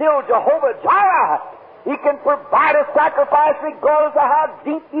Almighty is still Jehovah Jireh. He can provide a sacrifice regardless of how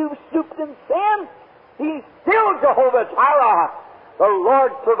deep you've stooped in sin. He's still Jehovah Jireh. The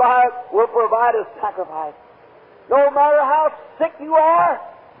Lord will provide a sacrifice. No matter how sick you are,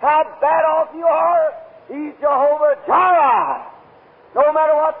 how bad off you are, He's Jehovah Jireh. No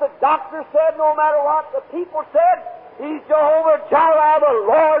matter what the doctor said, no matter what the people said, He's Jehovah Jireh. The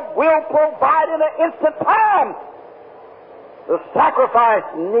Lord will provide in an instant time the sacrifice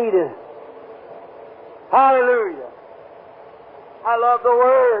needed. Hallelujah. I love the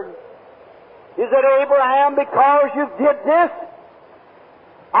Word. He said, Abraham, because you did this,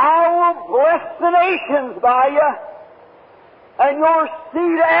 I will bless the nations by you, and your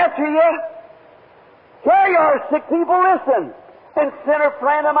seed after you. Here you are, sick people, listen. And sinner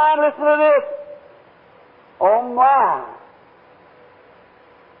friend of mine, listen to this. Oh my!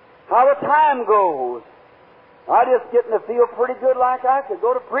 How the time goes. I just getting to feel pretty good, like I could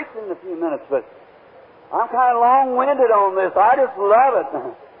go to preaching in a few minutes, but I'm kind of long-winded on this. I just love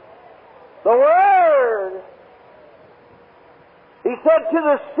it. The Word. He said to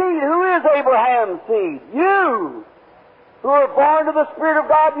the seed, who is Abraham's seed? You, who are born to the Spirit of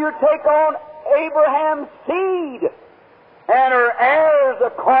God, you take on Abraham's seed and are heirs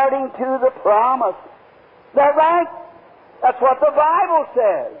according to the promise. Is that right? That's what the Bible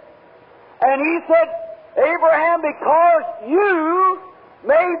says. And he said, Abraham, because you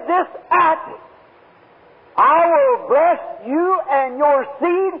made this act, I will bless you and your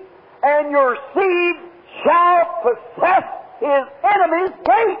seed shall possess his enemy's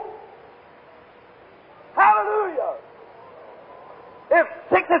gate. Hallelujah! If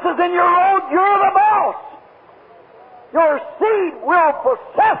sickness is in your road, you're the boss. Your seed will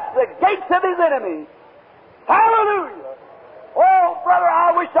possess the gates of his enemies. Hallelujah! Oh, brother,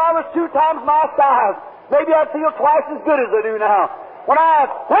 I wish I was 2 times my size. Maybe I'd feel twice as good as I do now. When I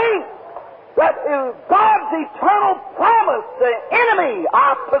think that in God's eternal promise, the enemy,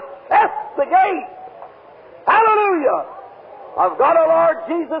 I possess the gate. Hallelujah! I've got a Lord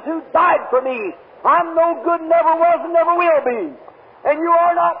Jesus who died for me. I'm no good, never was, and never will be. And you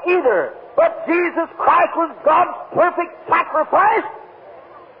are not either. But Jesus Christ was God's perfect sacrifice.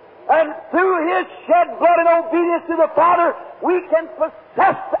 And through His shed blood and obedience to the Father, we can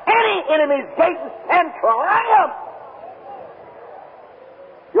possess any enemy's gate and stand triumph.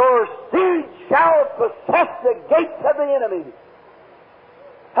 Your seed shall possess the gates of the enemy.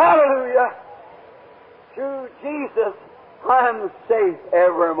 Hallelujah. Through Jesus, I'm safe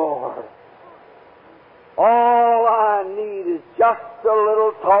evermore. All I need is just a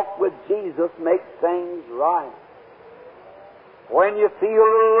little talk with Jesus makes things right. When you feel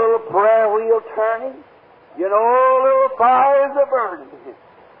a little prayer wheel turning, you know a little fires are burning.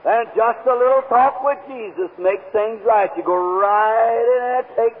 And just a little talk with Jesus makes things right. You go right in and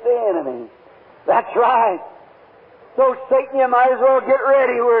take the enemy. That's right. So Satan, you might as well get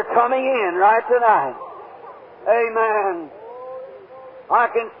ready. We're coming in right tonight. Amen. I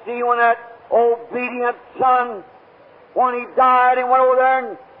can see when that obedient son, when he died and went over there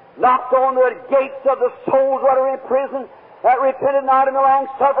and knocked on the gates of the souls that are in prison, that repented not in the long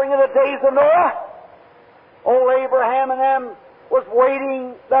suffering of the days of Noah. Old Abraham and them was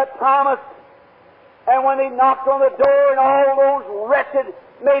waiting that promise. And when they knocked on the door and all those wretched,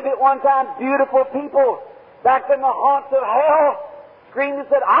 maybe at one time beautiful people back in the haunts of hell screamed and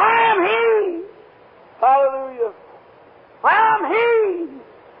said, I am He! Hallelujah! I am He!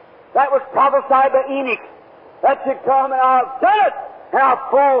 That was prophesied by Enoch. That should come, and I've done it, and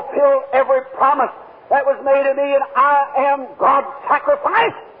I've fulfilled every promise that was made to me, and I am God's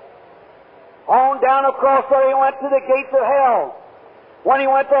sacrifice. On down across there, he went to the gates of hell. When he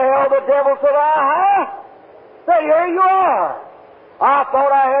went to hell, the devil said, aha! Say, here you are. I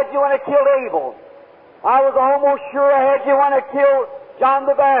thought I had you when I killed Abel. I was almost sure I had you when I killed John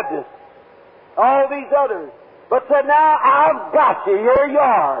the Baptist. All these others. But said, now I've got you. Here you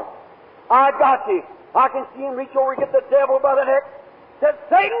are. I got you. I can see him reach over and get the devil by the neck. Said,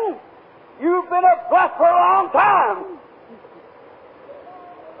 Satan, you've been a bluff for a long time.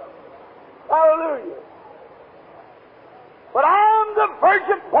 Hallelujah. But I'm the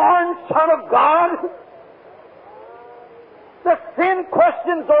virgin-born Son of God. The sin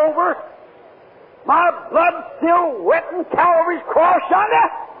question's over. My blood's still wet in Calvary's cross yonder.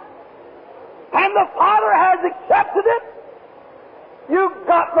 And the Father has accepted it. You've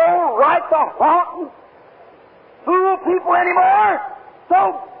got no right to haunt and fool people anymore.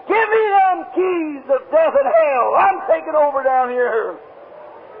 So give me them keys of death and hell. I'm taking over down here.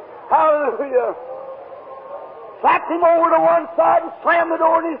 Hallelujah. Slapped him over to one side and slammed the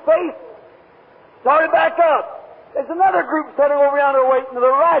door in his face. Started back up. There's another group sitting over yonder waiting for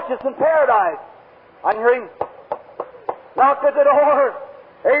the righteous in paradise. I can hear him knock at the door.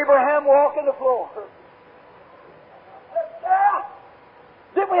 Abraham walking the floor. Yeah.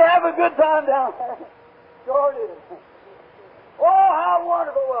 Didn't we have a good time down there? Sure did. Oh, how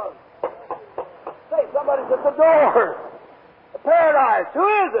wonderful it was. Say, somebody's at the door. The paradise. Who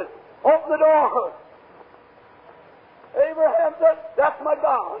is it? Open the door. Abraham said, that's my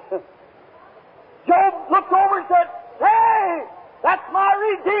God. Job looked over and said, hey, that's my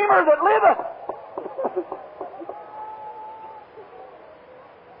Redeemer that liveth.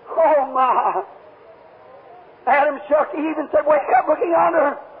 Oh, my. Adam shook Eve and said, wake up, looking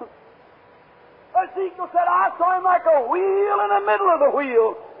yonder. Ezekiel said, I saw him like a wheel in the middle of the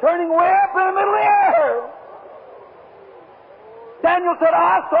wheel, turning way up in the middle of the air. Daniel said,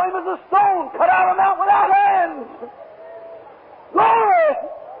 I saw him as a stone cut out of a mountain without hands. Glory!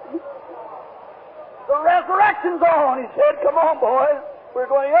 The resurrection's on. He said, come on, boys. We're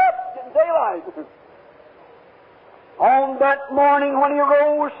going up, getting daylight. On that morning when he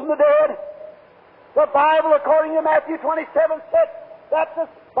rose from the dead, the Bible, according to Matthew 27, said that the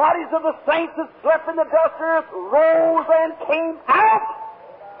bodies of the saints that slept in the dust earth rose and came out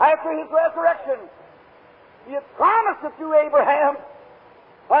after his resurrection. He had promised it through Abraham.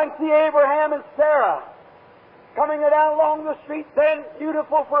 I can see Abraham and Sarah coming down along the street, then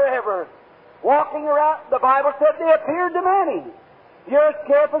beautiful forever, walking around. The Bible said they appeared to many. You're as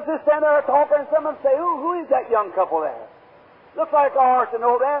careful as to stand there talking, and someone say, who is that young couple there? Looks like a horse and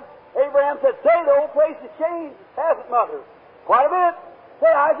old man. Abraham said, say, the old place has changed, hasn't, Mother? Quite a bit. Say,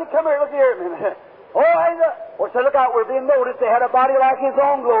 Isaac, come here, look here a minute. Oh, Isaac. Well, say, look out, we're being noticed. They had a body like his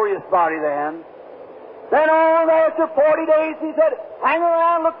own glorious body then. Then on after 40 days, he said, hang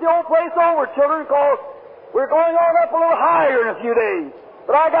around, look the old place over, children, because we're going on up a little higher in a few days.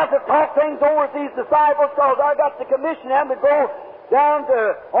 But I got to talk things over with these disciples because I got to commission them to go down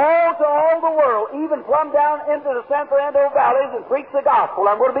to all the world, even plumb down into the San Fernando valleys and preach the gospel.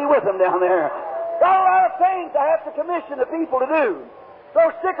 I'm going to be with them down there. Got a lot of things I have to commission the people to do. So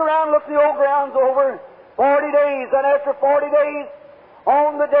stick around, look the old grounds over. 40 days, and after 40 days,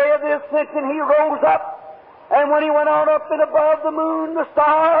 on the day of the ascension, he rose up And when He went on up and above the moon, the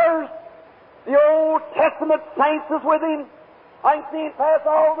stars, the Old Testament saints was with Him. I can see Him pass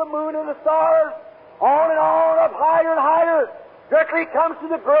all the moon and the stars, on and on, up higher and higher. Directly He comes to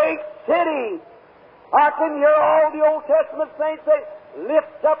the great city. I can hear all the Old Testament saints say,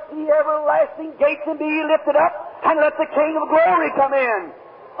 lift up the everlasting gates and be ye lifted up, and let the King of glory come in.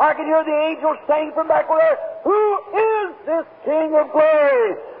 I can hear the angels sing from back there, who is this King of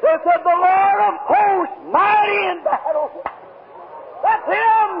glory? They said, the Lord of hosts, mighty in battle. That's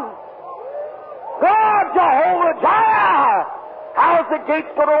Him. God, Jehovah Jireh. How's the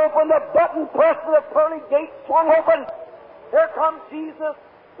gates going to open? The button pressed and the pearly gates swung open. Here comes Jesus.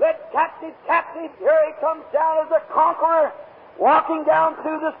 Led captive, captive. Here He comes down as a conqueror, walking down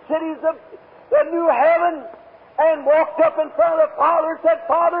through the cities of the new heaven, and walked up in front of the Father and said,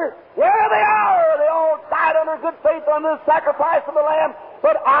 Father, here they are. They all died under good faith under the sacrifice of the Lamb,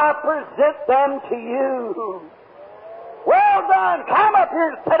 but I present them to you. Well done. Come up here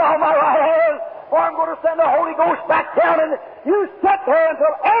and sit on my right hand, for I'm going to send the Holy Ghost back down, and you sit there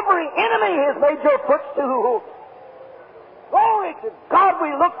until every enemy has made your footstool. Glory to God,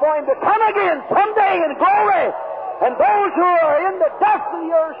 we look for Him to come again someday in glory. And those who are in the dust of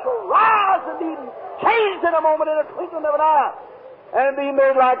the earth shall rise and be changed in a moment, in a twinkling of an eye, and be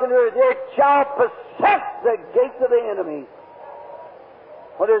made like an earth. They shall possess the gates of the enemy.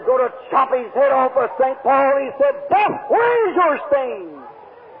 When they're going to chop His head off of St. Paul, he said, Death, where is your sting?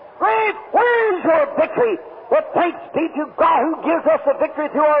 Grave, where is your victory? But thanks be to God who gives us the victory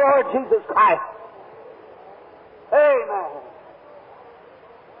through our Lord Jesus Christ. Amen.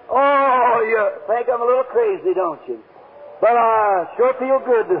 Oh, you think I'm a little crazy, don't you? But I sure feel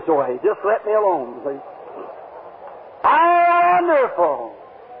good this way. Just let me alone, please. How wonderful.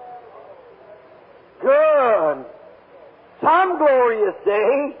 Good. Some glorious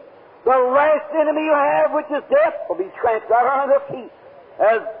day, the last enemy you have, which is death, will be tramped right under the feet.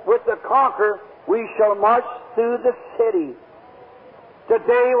 As with the conqueror, we shall march through the city.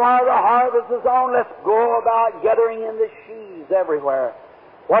 Today, while the harvest is on, let's go about gathering in the sheaves everywhere.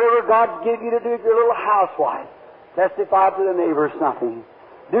 Whatever God gives you to do as your little housewife, testify to the neighbor something.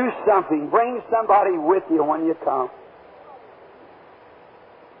 Do something. Bring somebody with you when you come.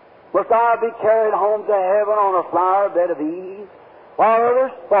 Must I be carried home to heaven on a flower bed of ease, while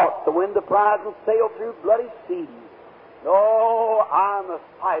others fought to win the prize and sail through bloody seas? No, I must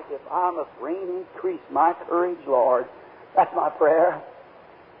fight if I must reign increase my courage, Lord. That's my prayer.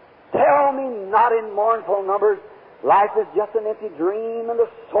 Tell me not in mournful numbers, life is just an empty dream, and the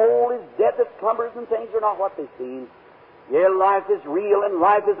soul is dead that slumbers, and things are not what they seem. Yea, life is real, and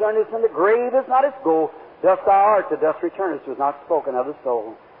life is earnest, and the grave is not its goal. Dust thou art, to dust returnest, was not spoken of the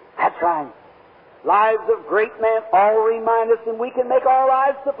soul. That's right. Lives of great men all remind us, and we can make our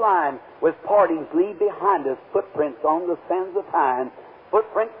lives sublime. With partings leave behind us footprints on the sands of time,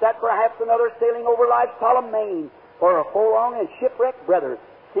 footprints that perhaps another sailing over life's solemn main, for a forlorn and shipwrecked brother,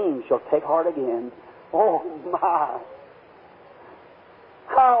 seeing shall take heart again. Oh, my!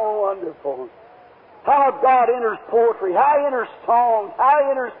 How wonderful! How God enters poetry, how He enters songs, how He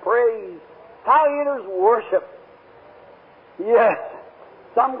enters praise, how He enters worship. Yes,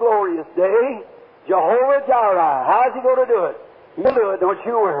 some glorious day, Jehovah Jireh. How's He going to do it? He'll do it, don't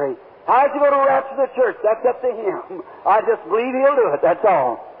you worry. How's He going to rapture the church? That's up to Him. I just believe He'll do it, that's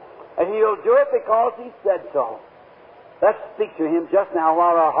all. And He'll do it because He said so. Let's speak to Him just now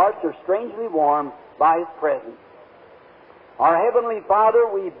while our hearts are strangely warmed by His presence. Our Heavenly Father,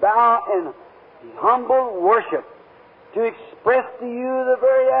 we bow in humble worship to express to You the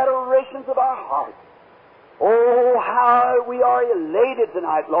very adorations of our hearts. Oh, how we are elated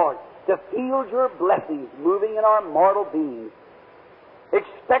tonight, Lord, to feel Your blessings moving in our mortal beings.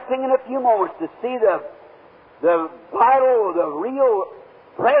 Expecting in a few moments to see the vital, the real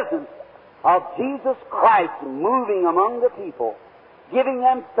presence of Jesus Christ moving among the people, giving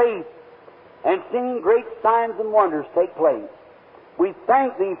them faith, and seeing great signs and wonders take place. We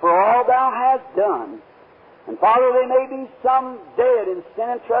thank Thee for all Thou hast done. And Father, there may be some dead in sin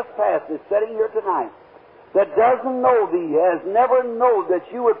and trespasses sitting here tonight that doesn't know Thee, has never known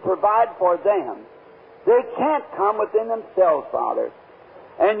that You would provide for them. They can't come within themselves, Father.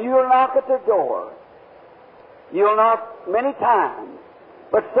 And You'll knock at their door. You'll knock many times.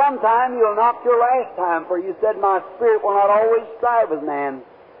 But sometime You'll knock your last time, for You said, My spirit will not always strive with man,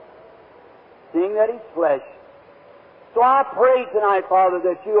 seeing that he's flesh. So I pray tonight, Father,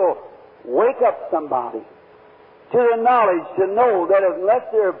 that You'll wake up somebody to the knowledge, to know that unless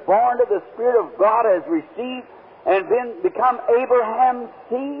they're born of the Spirit of God, has received and become Abraham's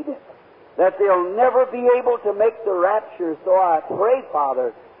seed, that they'll never be able to make the rapture. So I pray,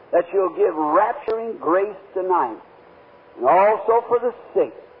 Father, that you'll give rapturing grace tonight, and also for the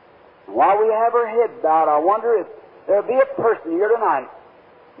sick. And while we have our heads bowed, I wonder if there'll be a person here tonight,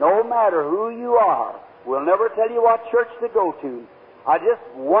 no matter who you are. We'll never tell you what church to go to. I just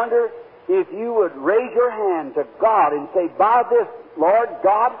wonder if you would raise your hand to God and say, by this, Lord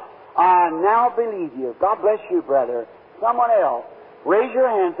God, I now believe you. God bless you, brother. Someone else. Raise your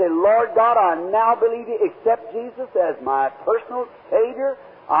hand and say, Lord God, I now believe you. Accept Jesus as my personal Savior.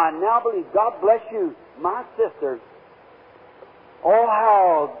 I now believe. God bless you, my sister. Oh,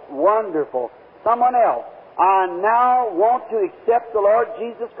 how wonderful. Someone else. I now want to accept the Lord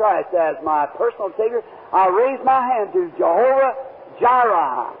Jesus Christ as my personal Savior. I raise my hand to Jehovah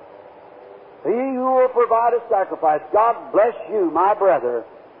Jireh, He who will provide a sacrifice. God bless you, my brother.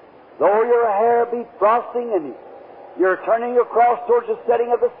 Though your hair be frosting and you're turning across towards the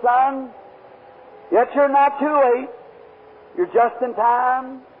setting of the sun, yet you're not too late. You're just in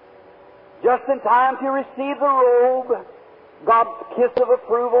time to receive the robe, God's kiss of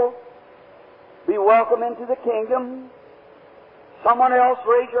approval. Be welcome into the kingdom. Someone else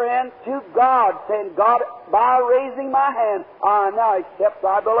raise your hand to God, saying, God, by raising my hand, I now accept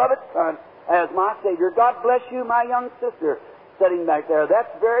thy beloved Son as my Savior. God bless you, my young sister, sitting back there.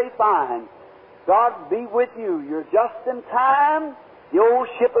 That's very fine. God be with you. You're just in time. The old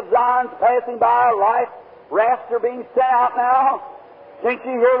ship of Zion's passing by. Life rafts are being sent out now. Can't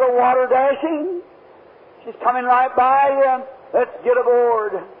you hear the water dashing? She's coming right by you. Let's get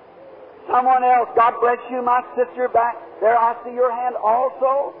aboard. Someone else. God bless you, my sister, back there. I see your hand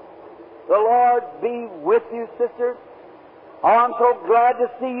also. The Lord be with you, sister. Oh, I'm so glad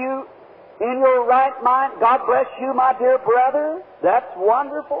to see you in your right mind. God bless you, my dear brother. That's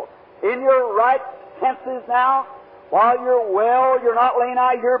wonderful. In your right senses now. While you're well, you're not laying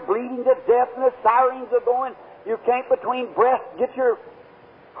out, you're bleeding to death and the sirens are going. You can't between breaths get your...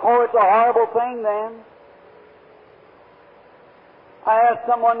 Oh, it's a horrible thing then. I asked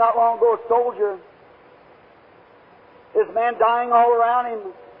someone not long ago, a soldier, this man dying all around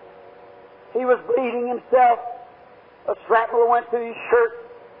him. He was bleeding himself. A shrapnel went through his shirt.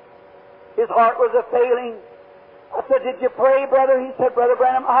 His heart was a-failing. I said, did you pray, brother? He said, Brother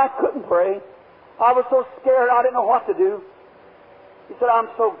Branham, I couldn't pray. I was so scared I didn't know what to do. He said, I'm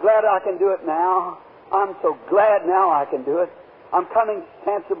so glad I can do it now. I'm so glad now I can do it. I'm coming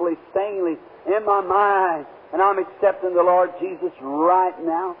sensibly, sanely in my mind, and I'm accepting the Lord Jesus right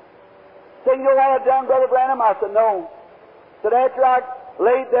now. Said, you know what I've done, Brother Branham? I said, no. Said, after I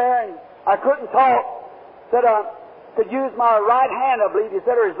laid there and I couldn't talk, said I could use my right hand, I believe he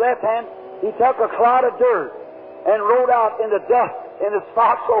said, or his left hand. He took a clod of dirt and wrote out in the dust in his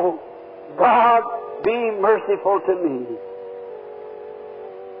foxhole, God be merciful to me.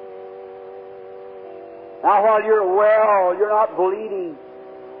 Now while you're well, you're not bleeding,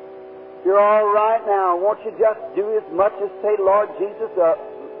 you're all right now. Won't you just do as much as say, Lord Jesus,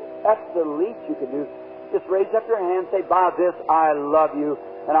 that's the least you can do. Just raise up your hand and say, by this I love you,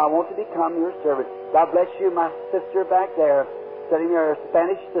 and I want to become your servant. God bless you, my sister back there, sitting there, a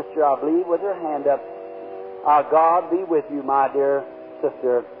Spanish sister, I believe, with her hand up. God be with you, my dear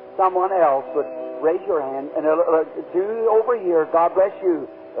sister. Someone else would raise your hand. And two over here, God bless you,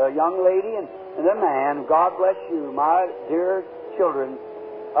 a young lady and a man. God bless you, my dear children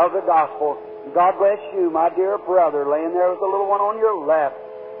of the gospel. God bless you, my dear brother, laying there with the little one on your left.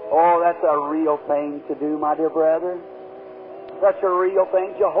 Oh, that's a real thing to do, my dear brother. That's a real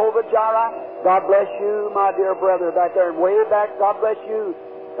thing. Jehovah Jireh, God bless you, my dear brother, back there. And way back, God bless you.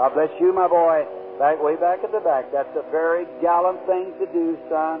 God bless you, my boy. Way back at the back. That's a very gallant thing to do,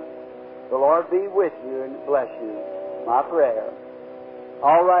 son. The Lord be with you and bless you. My prayer.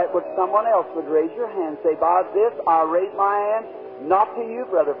 All right, would someone else would raise your hand and say, by this I raise my hand, not to you,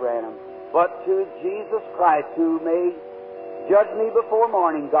 Brother Branham, but to Jesus Christ, who may judge me before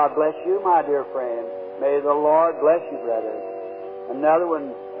morning. God bless you, my dear friend. May the Lord bless you, brother. Another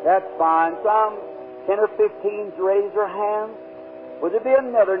one, that's fine. Some 10 or 15 raise their hands. Would there be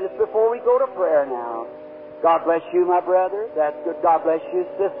another just before we go to prayer now? God bless you, my brother. That's good. God bless you,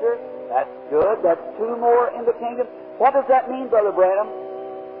 sister. That's good. That's two more in the kingdom. What does that mean, Brother Branham?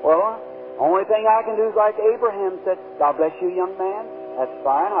 Well, only thing I can do is like Abraham said, God bless you, young man. That's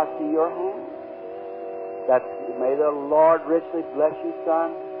fine. I see your hand. May the Lord richly bless you,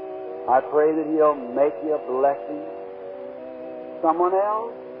 son. I pray that He'll make you a blessing. Someone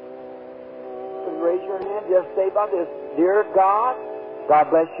else? Raise your hand. Just say about this. Dear God, God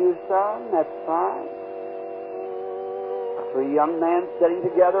bless you, son. That's fine. Three young men sitting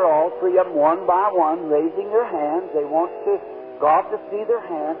together, all three of them, one by one, raising their hands. They want God to see their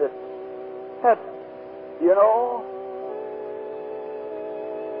hand. You know,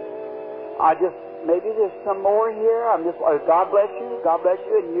 maybe there's some more here. God bless you. God bless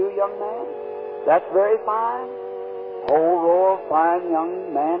you. And you, young man. That's very fine. Whole row of fine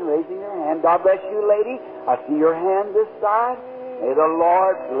young man raising your hand. God bless you, lady. I see your hand this side. May the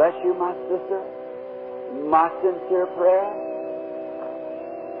Lord bless you, my sister. My sincere prayer.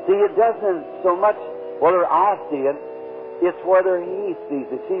 See, it doesn't so much whether I see it, it's whether He sees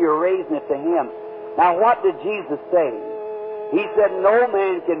it. See, you're raising it to Him. Now, what did Jesus say? He said, no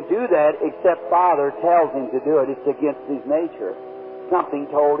man can do that except Father tells him to do it. It's against his nature. Something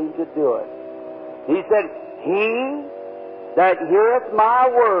told him to do it. He said, he that heareth my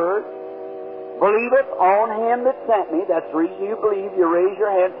word believeth on Him that sent me. That's the reason you believe. You raise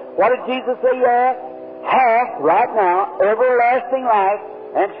your hand. What did Jesus say? Hath right now everlasting life,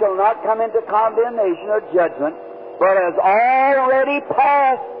 and shall not come into condemnation or judgment, but has already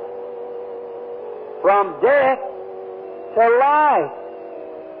passed from death to life.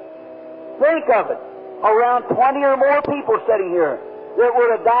 Think of it. Around 20 or more people sitting here that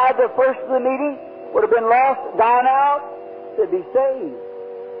would have died the first of the meeting, would have been lost, dying out, to be saved.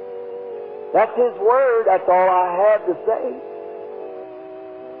 That's His Word. That's all I have to say.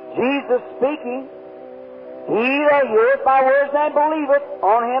 Jesus speaking, he that heareth my words and believeth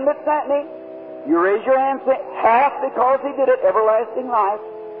on Him that sent me. You raise your hand and say, hath, because He did it, everlasting life.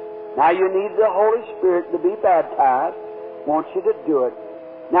 Now you need the Holy Spirit to be baptized. Wants you to do it.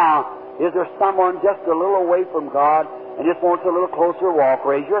 Now, is there someone just a little away from God and just wants a little closer walk?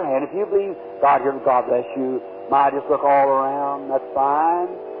 Raise your hand. If you believe God here, God bless you. Might just look all around. That's fine.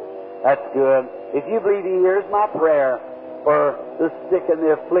 That's good. If you believe He hears my prayer for the sick and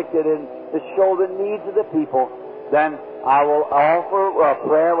the afflicted and to show the needs of the people, then I will offer a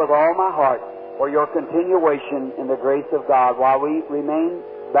prayer with all my heart for your continuation in the grace of God while we remain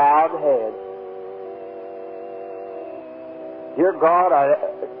bowed heads. Dear God,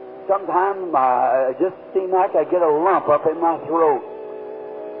 sometimes I just seem like I get a lump up in my throat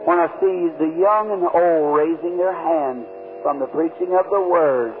when I see the young and the old raising their hands from the preaching of the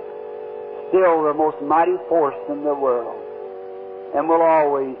Word, still the most mighty force in the world, and will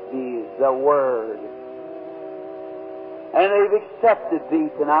always be the Word. And they've accepted Thee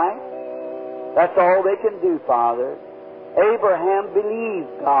tonight. That's all they can do, Father. Abraham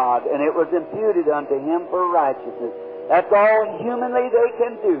believed God, and it was imputed unto him for righteousness. That's all humanly they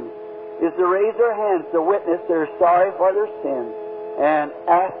can do, is to raise their hands to witness they're sorry for their sins and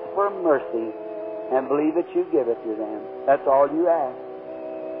ask for mercy and believe that You give it to them. That's all you ask.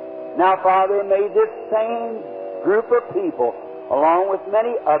 Now, Father, may this same group of people, along with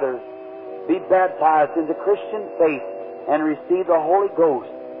many others, be baptized into Christian faith and receive the Holy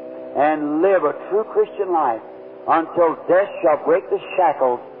Ghost and live a true Christian life until death shall break the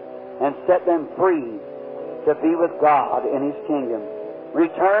shackles and set them free to be with God in His kingdom.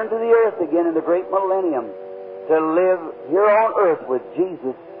 Return to the earth again in the great millennium to live here on earth with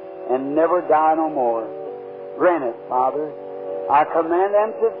Jesus and never die no more. Grant it, Father. I command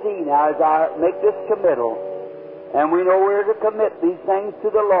them to Thee now as I make this committal. And we know we're to commit these things to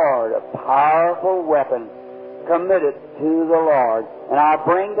the Lord, a powerful weapon. Commit it to the Lord. And I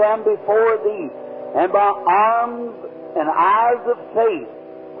bring them before Thee, and by arms and eyes of faith,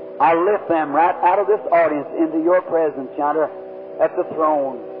 I lift them right out of this audience into Your presence yonder at the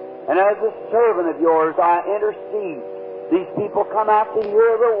throne. And as a servant of Yours, I intercede. These people come out to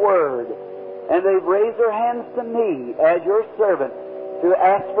hear the Word, and they've raised their hands to me as Your servant to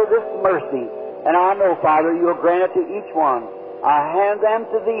ask for this mercy. And I know, Father, You'll grant it to each one. I hand them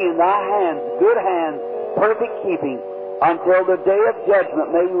to Thee in Thy hands, good hands, perfect keeping, until the day of judgment.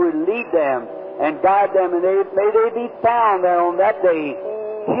 May You relieve them and guide them, and may they be found there on that day,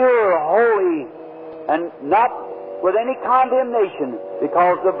 pure, holy, and not with any condemnation,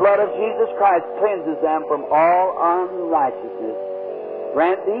 because the blood of Jesus Christ cleanses them from all unrighteousness.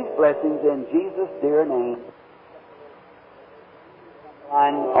 Grant these blessings in Jesus' dear name.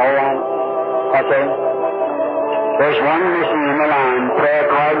 All right. Okay. There's one missing in the line. Prayer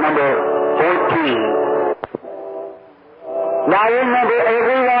card number 14. Now remember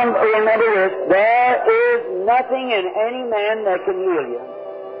this. There is nothing in any man that can heal you.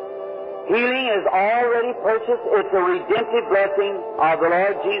 Healing is already purchased. It's a redemptive blessing of the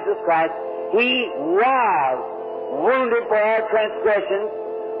Lord Jesus Christ. He was wounded for our transgressions.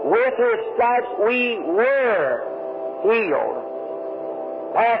 With His stripes we were healed.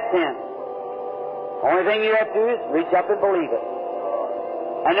 Past tense. Only thing you have to do is reach up and believe it.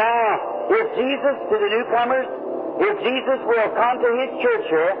 And now, if Jesus, to the newcomers, if Jesus will come to His church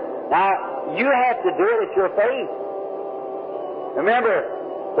here, now you have to do it at your faith. Remember,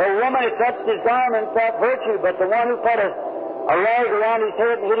 the woman who touched His garment felt virtue, but the one who put a a rag around his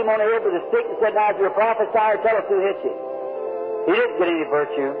head and hit him on the head with a stick and said, now, if you're a prophesy, tell us who hit you. He didn't get any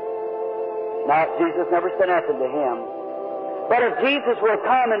virtue. Now, Jesus never said nothing to him. But if Jesus will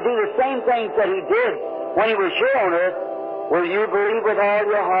come and do the same things that he did when he was here on earth, will you believe with all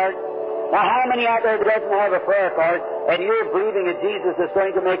your heart? Now, how many out there doesn't have a prayer card and you're believing that Jesus is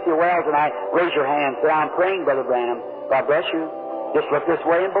going to make you well tonight? Raise your hand. Say, I'm praying, Brother Branham. God bless you. Just look this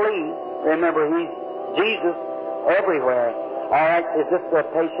way and believe. Remember, He's Jesus everywhere. All right, is this the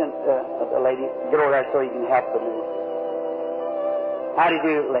patient, the lady? Get over there so you can help them. How do you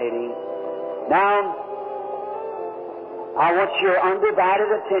do, lady? Now, I want your undivided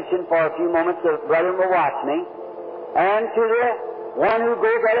attention for a few moments. The brethren will watch me. And to the one who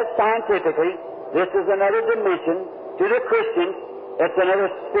goes at it scientifically, this is another dimension. To the Christians, it's another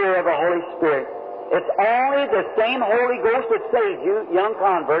sphere of the Holy Spirit. It's only the same Holy Ghost that saves you, young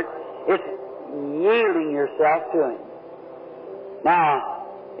convert. It's yielding yourself to Him. Now,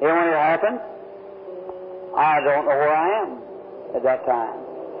 you know when it happens? I don't know where I am at that time.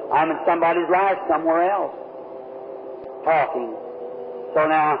 I'm in somebody's life somewhere else, talking. So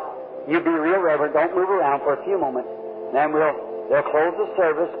now, you be real reverent. Don't move around for a few moments. Then they'll close the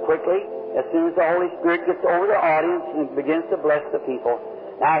service quickly as soon as the Holy Spirit gets over the audience and begins to bless the people.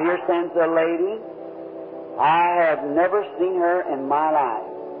 Now, here stands a lady. I have never seen her in my life.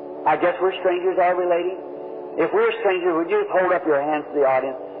 I guess we're strangers, are we, lady? If we're strangers, would you just hold up your hands to the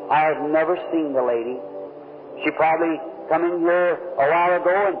audience? I have never seen the lady. She probably come in here a while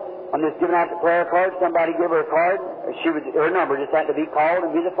ago, and when they was giving out the prayer card, somebody give her a card. Her number just had to be called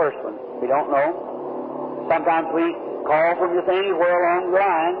and be the first one. We don't know. Sometimes we call from just anywhere along the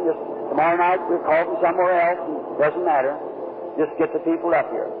line. Just tomorrow night we call from somewhere else. It doesn't matter. Just get the people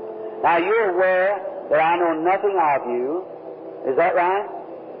up here. Now you're aware that I know nothing of you. Is that right?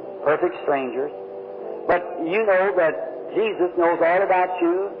 Perfect strangers. But you know that Jesus knows all about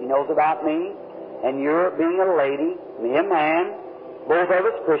you. He knows about me. And you're being a lady, me a man, both of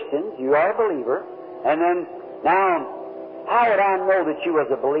us Christians. You are a believer. And then, now, how would I know that you was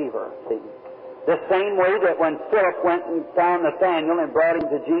a believer? See? The same way that when Philip went and found Nathanael and brought him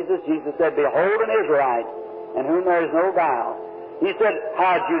to Jesus, Jesus said, behold an Israelite, in whom there is no guile. He said,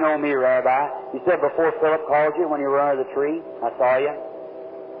 how'd you know me, Rabbi? He said, before Philip called you when you were under the tree, I saw you.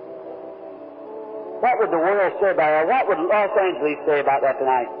 What would the world say about that? What would Los Angeles say about that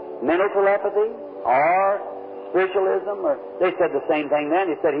tonight? Mental telepathy? Or spiritualism? Or they said the same thing then.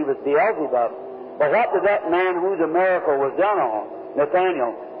 He said he was Beelzebub. But what did that man who the miracle was done on,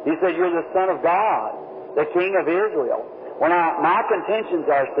 Nathanael? He said, you're the Son of God, the King of Israel. Well, now, my contentions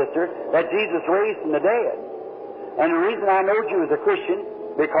are, sister, that Jesus raised from the dead. And the reason I knowed you as a Christian,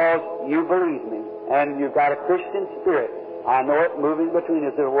 because you believe me. And you've got a Christian spirit. I know it moving between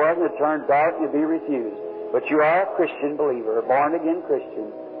us. If it wasn't, it turned dark, you'd be refused. But you are a Christian believer, a born-again Christian.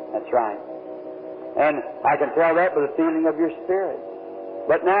 That's right. And I can tell that by the feeling of your spirit.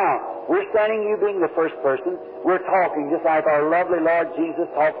 But now, we're standing, you being the first person, we're talking just like our lovely Lord Jesus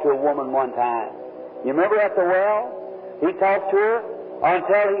talked to a woman one time. You remember at the well? He talked to her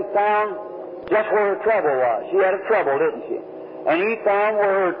until he found just where her trouble was. She had a trouble, didn't she? And he found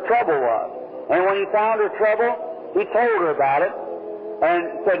where her trouble was. And when he found her trouble, he told her about it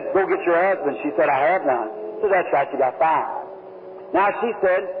and said, go get your husband. She said, I have none. So that's right, you got 5. Now she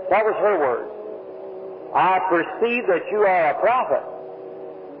said, that was her word. I perceive that you are a prophet.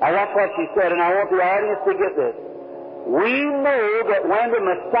 Now that's what she said, and I want the audience to get this. We know that when the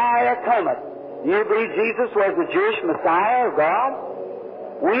Messiah cometh, you believe Jesus was the Jewish Messiah of God?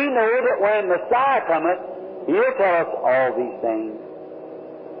 We know that when Messiah cometh, He'll tell us all these things.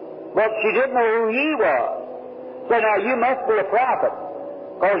 But she didn't know who He was. So now you must be a prophet,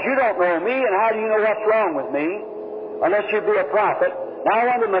 because you don't know me, and how do you know what's wrong with me? Unless you be a prophet. Now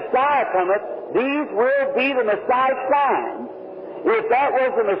when the Messiah cometh, these will be the Messiah's signs. If that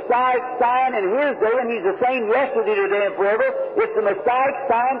was the Messiah's sign in His day, and He's the same yesterday, today, and forever, it's the Messiah's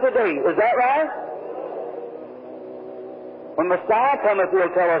sign today. Is that right? When Messiah cometh,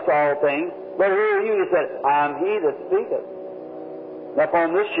 He'll tell us all things. But who are you? He said, I'm He that speaketh. And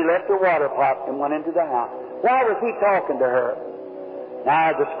upon this she left her water pot and went into the house. Why was He talking to her?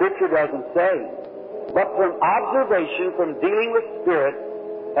 Now, the Scripture doesn't say. But from observation, from dealing with spirit,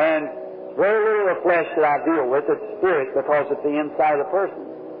 and very little of flesh that I deal with, it's spirit, because it's the inside of the person.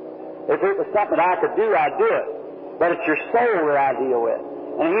 If it was something I could do, I'd do it. But it's your soul that I deal with.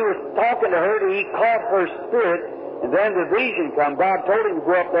 And he was talking to her till he caught her spirit, and then the vision come. God told him to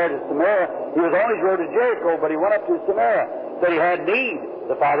go up there to Samaria. He was on his road to Jericho, but he went up to Samaria. Said he had need.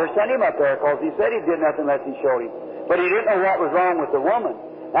 The Father sent him up there because he said he did nothing unless he showed him. But he didn't know what was wrong with the woman.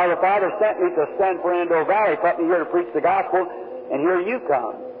 Now the Father sent me to San Fernando Valley, put me here to preach the gospel, and here you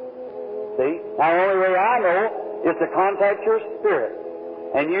come. See? Now the only way I know is to contact your spirit.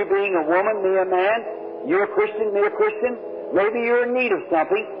 And you being a woman, me a man, you a Christian, me a Christian, maybe you're in need of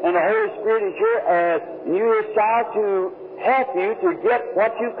something, and the Holy Spirit is here as you His child to help you to get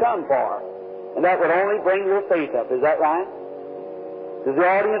what you come for. And that would only bring your faith up. Is that right? Does the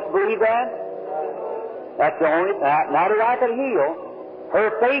audience believe that? That's the only, not that I could heal. Her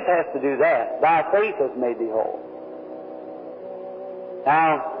faith has to do that. Thy faith has made thee whole.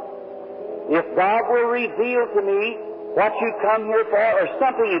 Now, if God will reveal to me what you come here for, or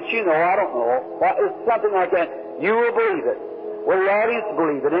something that you know, I don't know, it's something like that, you will believe it. Will the audience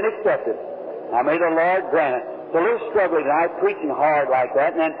believe it and accept it? Now may the Lord grant it. It's a little struggling tonight, preaching hard like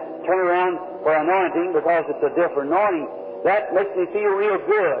that, and then turn around for anointing because it's a different anointing. That makes me feel real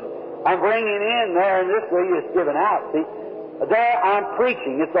good. I'm bringing in there, and this way it's given out, see? There I'm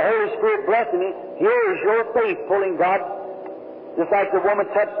preaching. It's the Holy Spirit blessing me. Here is your faith pulling God. Just like the woman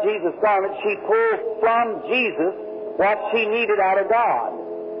touched Jesus' garment, she pulled from Jesus what she needed out of God.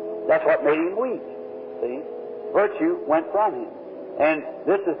 That's what made him weak, see? Virtue went from him. And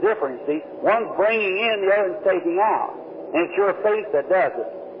this is different, see? One's bringing in, the other's taking out. And it's your faith that does it.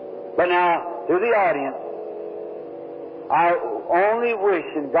 But now, to the audience, I only wish,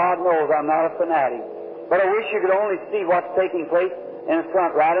 and God knows I'm not a fanatic, but I wish you could only see what's taking place in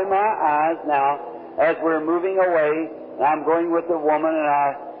front, right in my eyes now, as we're moving away, and I'm going with the woman, and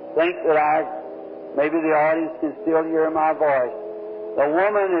I think that maybe the audience can still hear my voice. The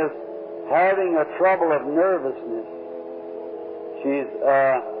woman is having a trouble of nervousness. She's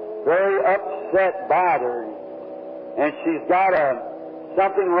very upset, bothered, and she's got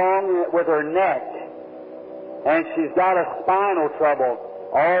something wrong with her neck, and she's got a spinal trouble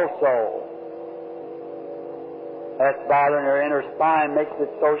also. That's bothering her, and her spine makes it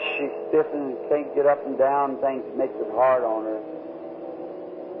so she stiffens and can't get up and down, things makes it hard on her.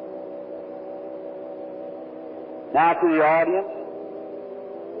 Now to the audience,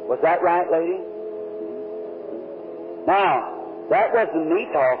 was that right, lady? Now, that wasn't me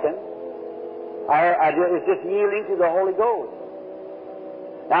talking. I was just yielding to the Holy Ghost.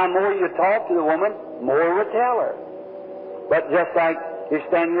 Now, the more you talk to the woman, more will tell her. But just like you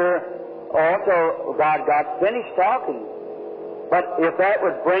stand here, also God got finished talking. But if that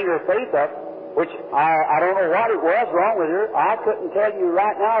would bring her faith up, which I don't know what it was wrong with her, I couldn't tell you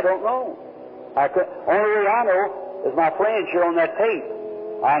right now. I don't know. Only way I know is my friend here on that tape.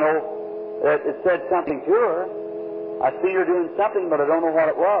 I know that it said something to her. I see her doing something, but I don't know what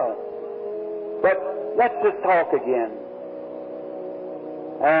it was. But let's just talk again.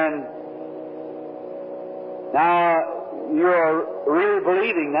 And now you're really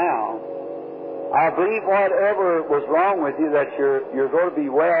believing now. I believe whatever was wrong with you, that you're going to be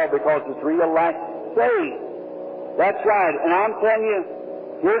well because it's real life. Say, that's right. And I'm telling you,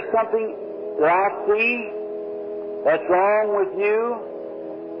 here's something that I see that's wrong with you.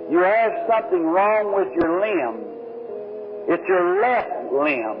 You have something wrong with your limb. It's your left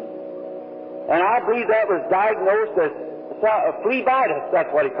limb. And I believe that was diagnosed as phlebitis.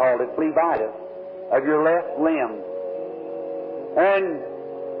 That's what he called it, phlebitis, of your left limb. And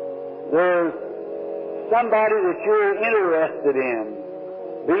there's somebody that you're interested in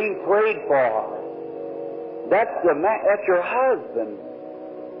being prayed for. That's your husband.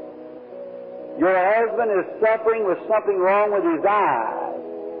 Your husband is suffering with something wrong with his eyes.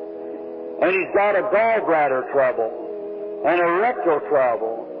 And he's got a gallbladder trouble and a rectal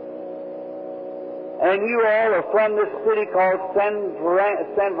trouble. And you all are from this city called San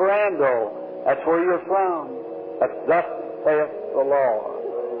Fernando. That's where you're from. That's thus saith the Lord.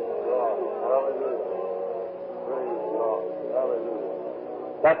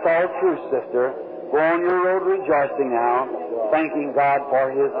 That's all true, sister. Go on your road rejoicing now, thanking God for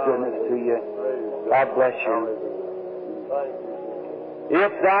His goodness to you. God bless you.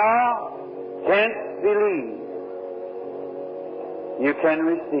 If thou canst believe, you can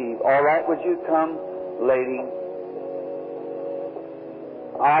receive. All right, would you come, lady?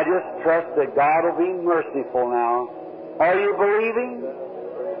 I just trust that God will be merciful now. Are you believing?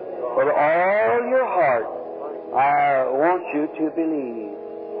 With all your heart, I want you to believe.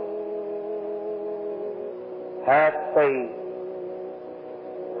 Have faith.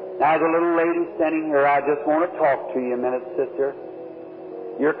 Now, the little lady standing here, I just want to talk to you a minute, sister.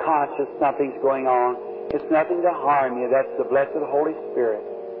 You're conscious something's going on. It's nothing to harm you. That's the blessed Holy Spirit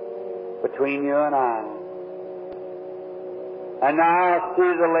between you and I. And now I see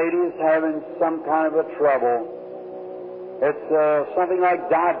the lady is having some kind of a trouble. It's something like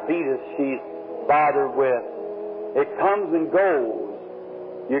diabetes she's bothered with. It comes and goes.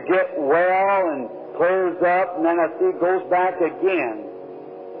 You get well and clears up, and then I see it goes back again.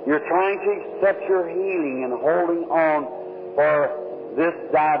 You're trying to accept your healing and holding on for this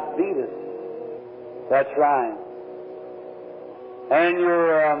diabetes. That's right. And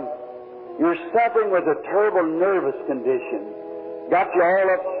you're suffering with a terrible nervous condition. Got you all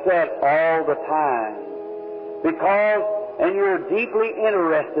upset all the time. And you're deeply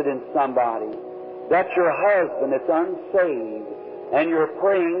interested in somebody. That's your husband that's unsaved. And you're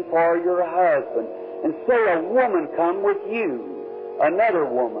praying for your husband. And say a woman come with you, another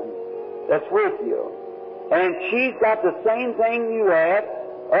woman that's with you. And she's got the same thing you have,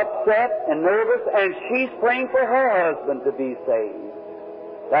 upset and nervous, and she's praying for her husband to be saved.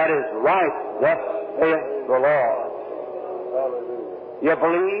 That is right, thus saith the Lord. You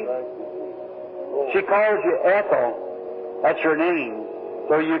believe? She calls you Ethel. That's your name.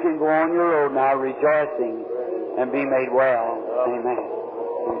 So you can go on your road now rejoicing and be made well. Amen.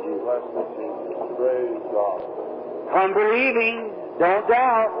 Praise God. Come believing, don't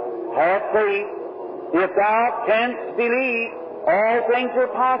doubt, have faith. If thou canst believe, all things are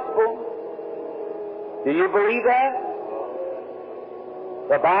possible. Do you believe that?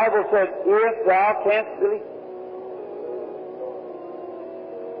 The Bible says, if thou canst believe.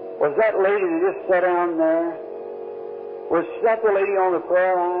 Was that lady that just sat down there? Was that the lady on the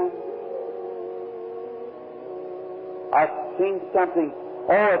prayer line? I've seen something.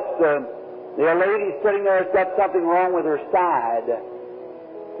 Oh, it's the lady sitting there has got something wrong with her side.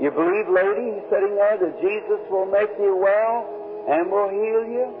 You believe, lady, sitting there, that Jesus will make you well and will heal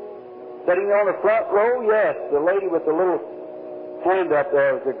you? Sitting on the front row? Yes, the lady with the little hand up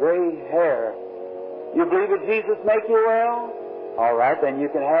there with the gray hair. You believe that Jesus make you well? All right, then you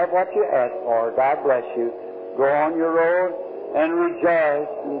can have what you ask for. God bless you. Go on your road and rejoice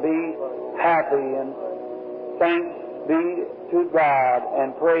and be happy, and thanks be to God,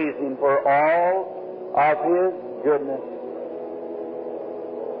 and praise Him for all of His goodness.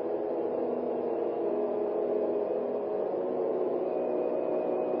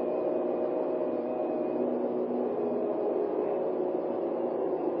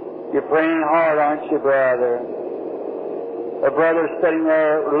 You're praying hard, aren't you, brother? A brother sitting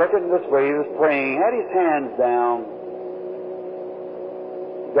there looking this way, he was praying, had his hands down.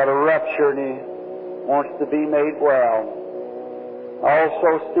 He's got a rupture and he wants to be made well.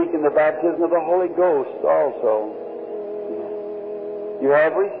 Also seeking the baptism of the Holy Ghost also. You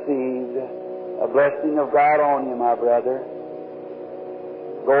have received a blessing of God on you, my brother.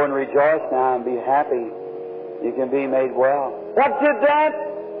 Go and rejoice now and be happy. You can be made well. What did that?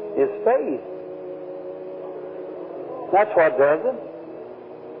 Is faith. That's what does it.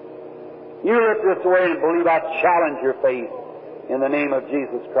 You look this way and believe. I challenge your faith in the name of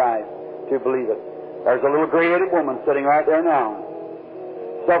Jesus Christ to believe it. There's a little gray-headed woman sitting right there now,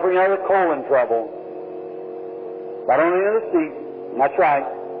 suffering out of colon trouble. Right on the end of the seat. That's right.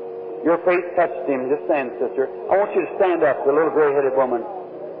 Your faith touched him. Just stand, sister. I want you to stand up, the little gray-headed woman.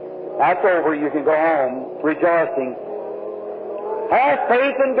 That's over. You can go home rejoicing. Have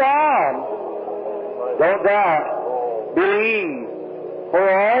faith in God. Don't doubt. Believe. For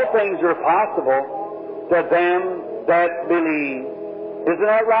all things are possible to them that believe. Isn't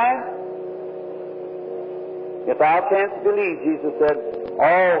that right? If thou canst believe, Jesus said,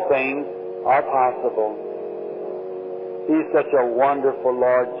 all things are possible. He's such a wonderful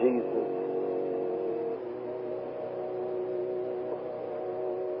Lord Jesus.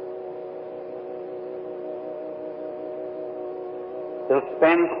 Little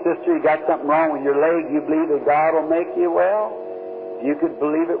Spanish sister, you got something wrong with your leg. You believe that God will make you well? If you could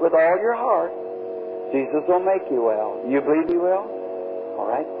believe it with all your heart, Jesus will make you well. You believe He will?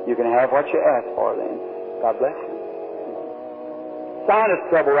 All right. You can have what you ask for then. God bless you. Sinus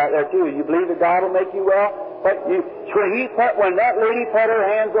trouble right there too. You believe that God will make you well? But when that lady put her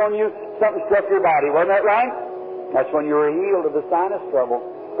hands on you, something struck your body. Wasn't that right? That's when you were healed of the sinus trouble.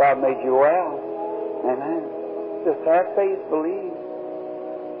 God made you well. Amen. Just have faith, believe.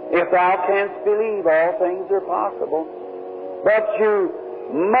 If thou canst believe, all things are possible. But you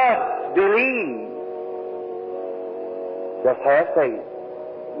must believe. Just have faith.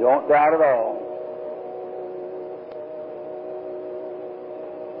 Don't doubt at all.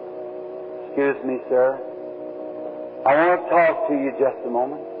 Excuse me, sir. I want to talk to you just a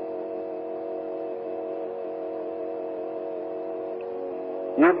moment.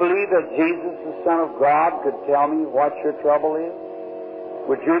 You believe that Jesus, the Son of God, could tell me what your trouble is?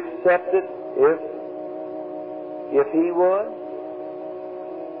 Would you accept it if He would?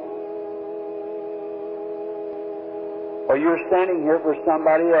 Or you're standing here for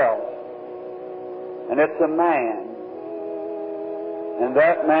somebody else, and it's a man, And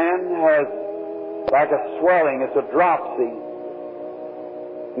that man has like a swelling, it's a dropsy.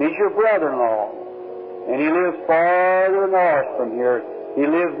 And he's your brother-in-law. And he lives farther north from here. He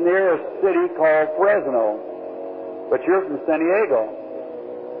lives near a city called Fresno. But you're from San Diego.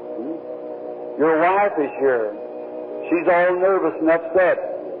 Your wife is here. She's all nervous and upset.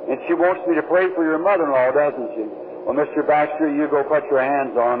 And she wants me to pray for your mother-in-law, doesn't she? Well, Mr. Baxter, you go put your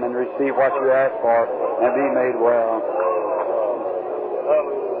hands on him and receive what you ask for and be made well.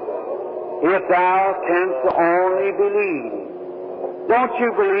 If thou canst only believe. Don't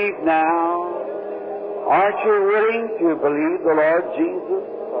you believe now? Aren't you willing to believe the Lord Jesus?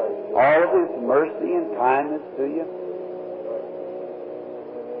 All of His mercy and kindness to you?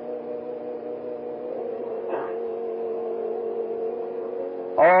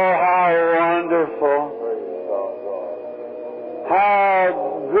 Oh, how wonderful. How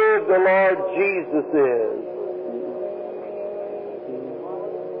good the Lord Jesus is.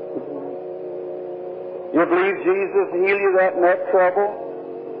 You believe Jesus healed you that neck trouble?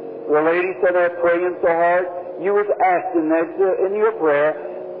 The lady said that praying so hard, you was asking that in your prayer,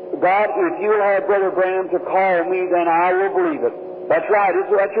 God, if you'll have Brother Branham to call me, then I will believe it. That's right.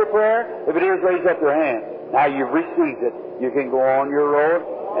 Is that your prayer? If it is, raise up your hand. Now you've received it. You can go on your road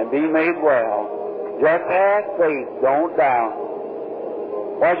and be made well. Just have faith. Don't doubt.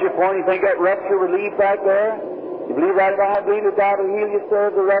 What's your point? You think that rupture would leave back there? You believe right behind, believe that God will heal you,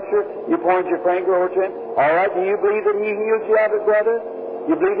 sir, of the rupture? You point your finger over to Him. All right, do you believe that He heals you of it, brother?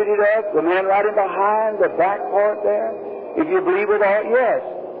 You believe that He does? The man right in behind, the back part there? If you believe it all, yes.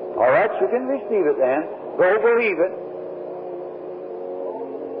 All right, you can receive it then. Go believe it.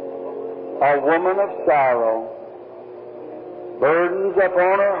 A woman of sorrow, burdens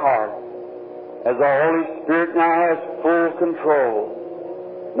upon her heart, as the Holy Spirit now has full control.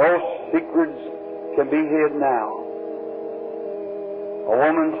 No secrets can be hid now. A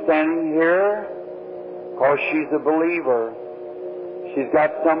woman standing here, because she's a believer. She's got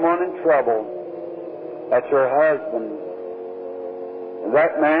someone in trouble. That's her husband. And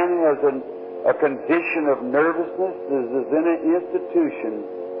that man has a condition of nervousness that is in an institution.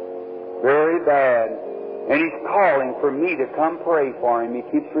 Very bad. And he's calling for me to come pray for him. He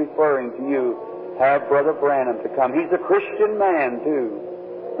keeps referring to you. Have Brother Branham to come. He's a Christian man, too.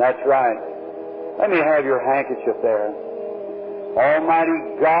 That's right. Let me have your handkerchief there.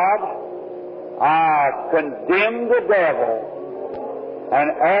 Almighty God, I condemn the devil and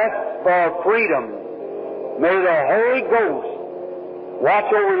ask for freedom. May the Holy Ghost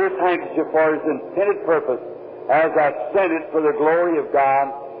watch over this handkerchief for His intended purpose as I send it for the glory of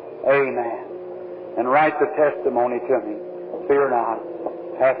God. Amen. And write the testimony to me. Fear not.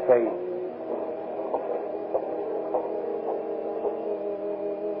 Have faith.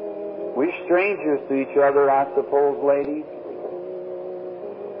 We're strangers to each other, I suppose, ladies.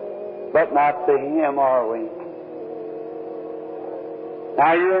 But not to Him, are we?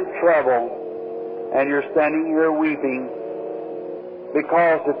 Now you're in trouble, and you're standing here weeping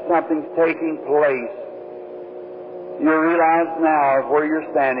because something's taking place. You realize now of where you're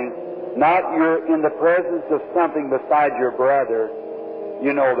standing. Not you're in the presence of something besides your brother.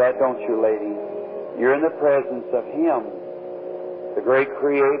 You know that, don't you, ladies? You're in the presence of Him, the great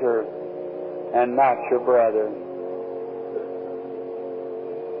Creator, and not your brother.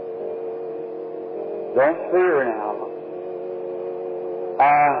 Don't fear now.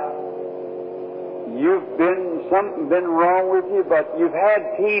 Something been wrong with you, but you've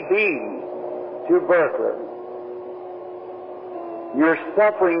had TB, tubercular. You're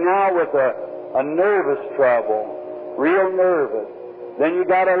suffering now with a nervous trouble, real nervous. Then you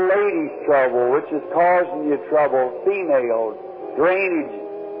got a lady's trouble, which is causing you trouble, female, drainage,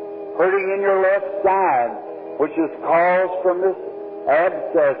 hurting in your left side, which is caused from this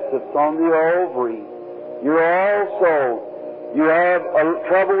abscess that's on the ovary. You have trouble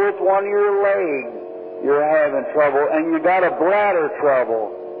with one of your legs. You're having trouble, and you got a bladder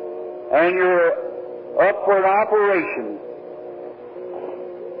trouble, and you're up for an operation.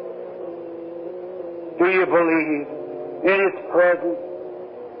 Do you believe in His presence?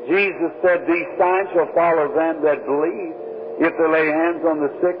 Jesus said, "These signs shall follow them that believe. If they lay hands on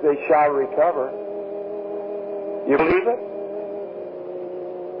the sick, they shall recover." You believe it?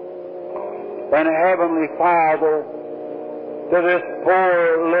 And Heavenly Father, to this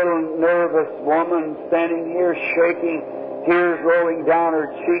poor little nervous woman standing here shaking, tears rolling down her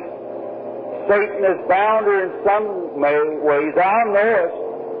cheeks, Satan has bound her in some ways. I know it.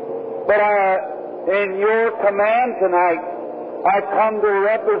 But in your command tonight, I come to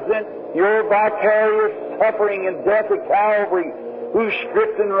represent your vicarious suffering and death at Calvary, who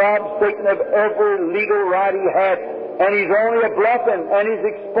stripped and robbed Satan of every legal right he had And he's only a bluffing, and he's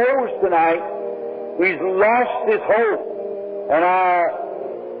exposed tonight. He's lost his hope. And I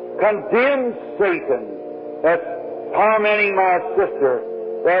condemn Satan that's tormenting my sister,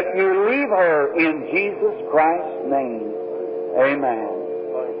 that you leave her in Jesus Christ's name. Amen.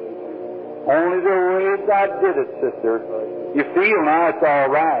 Only the ways I did it, sister. You feel now it's all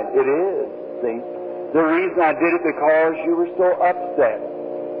right. It is, see. The reason I did it because you were so upset.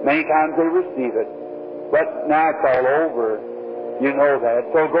 Many times they receive it. But now it's all over. You know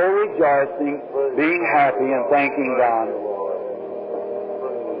that. So go rejoicing, being happy, and thanking God.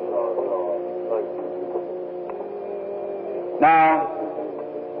 Now,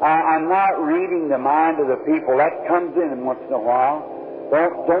 I'm not reading the mind of the people. That comes in once in a while.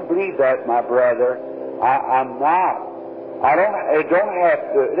 Don't believe that, my brother. I'm not. It don't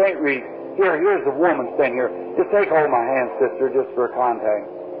have to. It ain't really. Here's a woman standing here. Just take hold of my hand, sister, just for contact.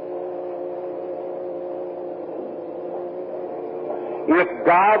 If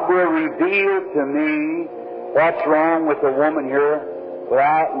God will reveal to me what's wrong with the woman here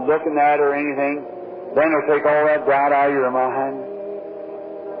without looking at her or anything, then He'll take all that doubt out of your mind.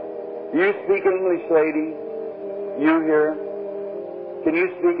 You speak English, lady? You here? Can you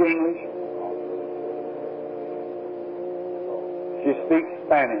speak English? She speaks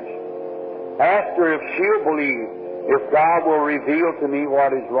Spanish. Ask her if she'll believe, if God will reveal to me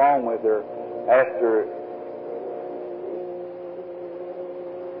what is wrong with her. Ask her.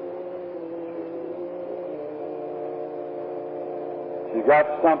 She's got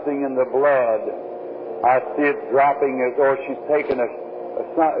something in the blood. I see it dropping as though she's taken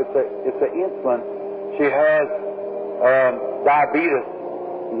it's an insulin. She has diabetes.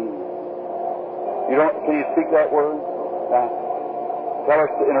 Can you speak that word? Tell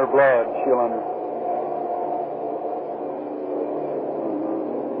us in her blood, she'll understand.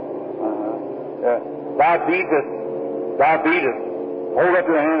 Diabetes. Hold up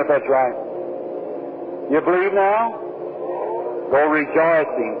your hand if that's right. You believe now? Go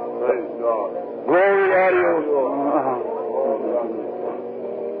rejoicing. Praise God. Glory to you.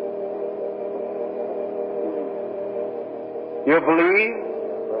 You believe?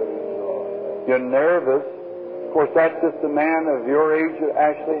 You're nervous. Of course, that's just a man of your age who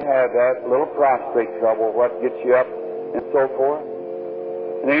actually had that little prostrate trouble, what gets you up and so forth.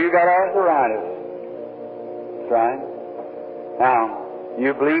 And then you got arthritis. That's right. Now,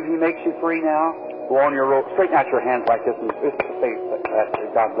 you believe He makes you free now? Go on your road. Straighten out your hands like this and just say,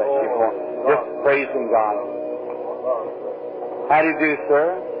 God bless you. Go on. Just praising God. How do you do,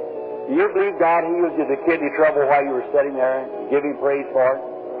 sir? Do you believe God healed you the kidney trouble while you were sitting there and give Him praise for it?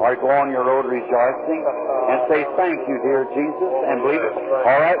 Or go on your road rejoicing and say, thank you, dear Jesus, and believe it.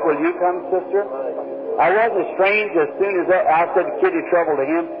 All right, will you come, sister? I wasn't strange as soon as I said kidney trouble to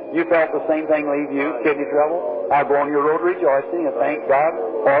him. You felt the same thing leave you, kidney trouble. I'll go on your road rejoicing and thank God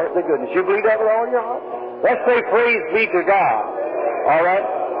for the goodness. You believe that with all your heart? Let's say praise be to God. All right,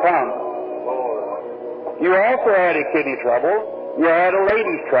 come. You also had a kidney trouble. You had a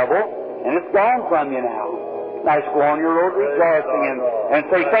lady's trouble, and it's gone from you now. Nice, go on your road rejoicing and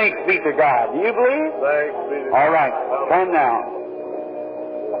say thanks be to God. Do you believe? Thanks be to God. All right, come now.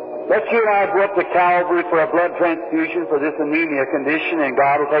 Let's you and I go up to Calvary for a blood transfusion for this anemia condition, and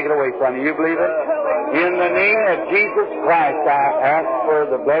God will take it away from you. You believe it? In the name of Jesus Christ, I ask for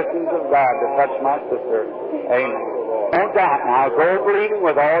the blessings of God to touch my sister. Amen. Don't doubt now. Go believing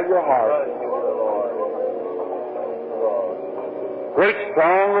with all your heart. Great,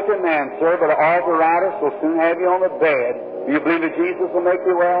 strong-looking man, sir, but arthritis will soon have you on the bed. Do you believe that Jesus will make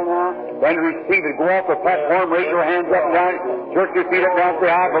you well now? Then receive it. Go off the platform, raise your hands up and down, jerk your feet up and down, say,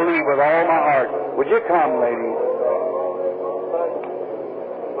 I believe with all my heart. Would you come, ladies?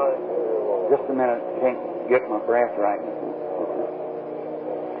 Just a minute. Can't get my breath right.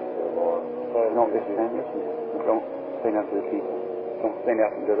 Don't just stand this. Don't say nothing to the people. Don't say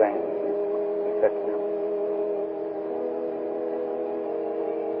nothing to them. That's them.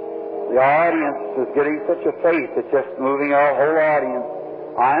 The audience is getting such a faith it's just moving our whole audience.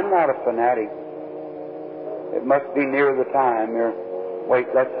 I'm not a fanatic. It must be near the time.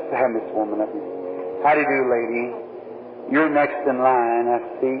 Wait, let's have this woman up here. How do you do, lady? You're next in line, I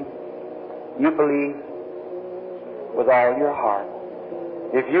see. You believe with all your heart.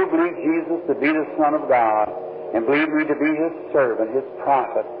 If you believe Jesus to be the Son of God, and believe me to be His servant, His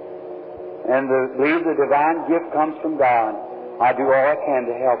prophet, and believe the divine gift comes from God, I do all I can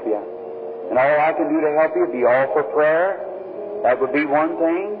to help you. And all I can do to help you would be offer prayer. That would be one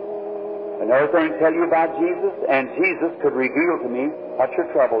thing. Another thing, tell you about Jesus, and Jesus could reveal to me what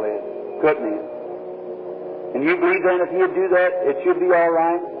your trouble is. Couldn't He? And you believe then if He'd do that, it should be all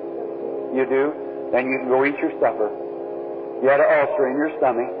right? You do? Then you can go eat your supper. You had an ulcer in your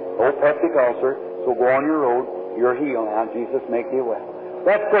stomach, old peptic ulcer, so go on your road. You're healed now. Jesus make you well.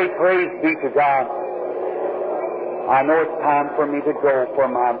 Let's say praise be to God. I know it's time for me to go, for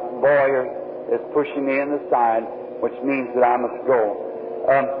my lawyer is pushing me in the side, which means that I must go.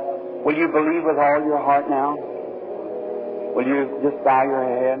 Will you believe with all your heart now? Will you just bow your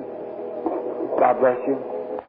head? God bless you.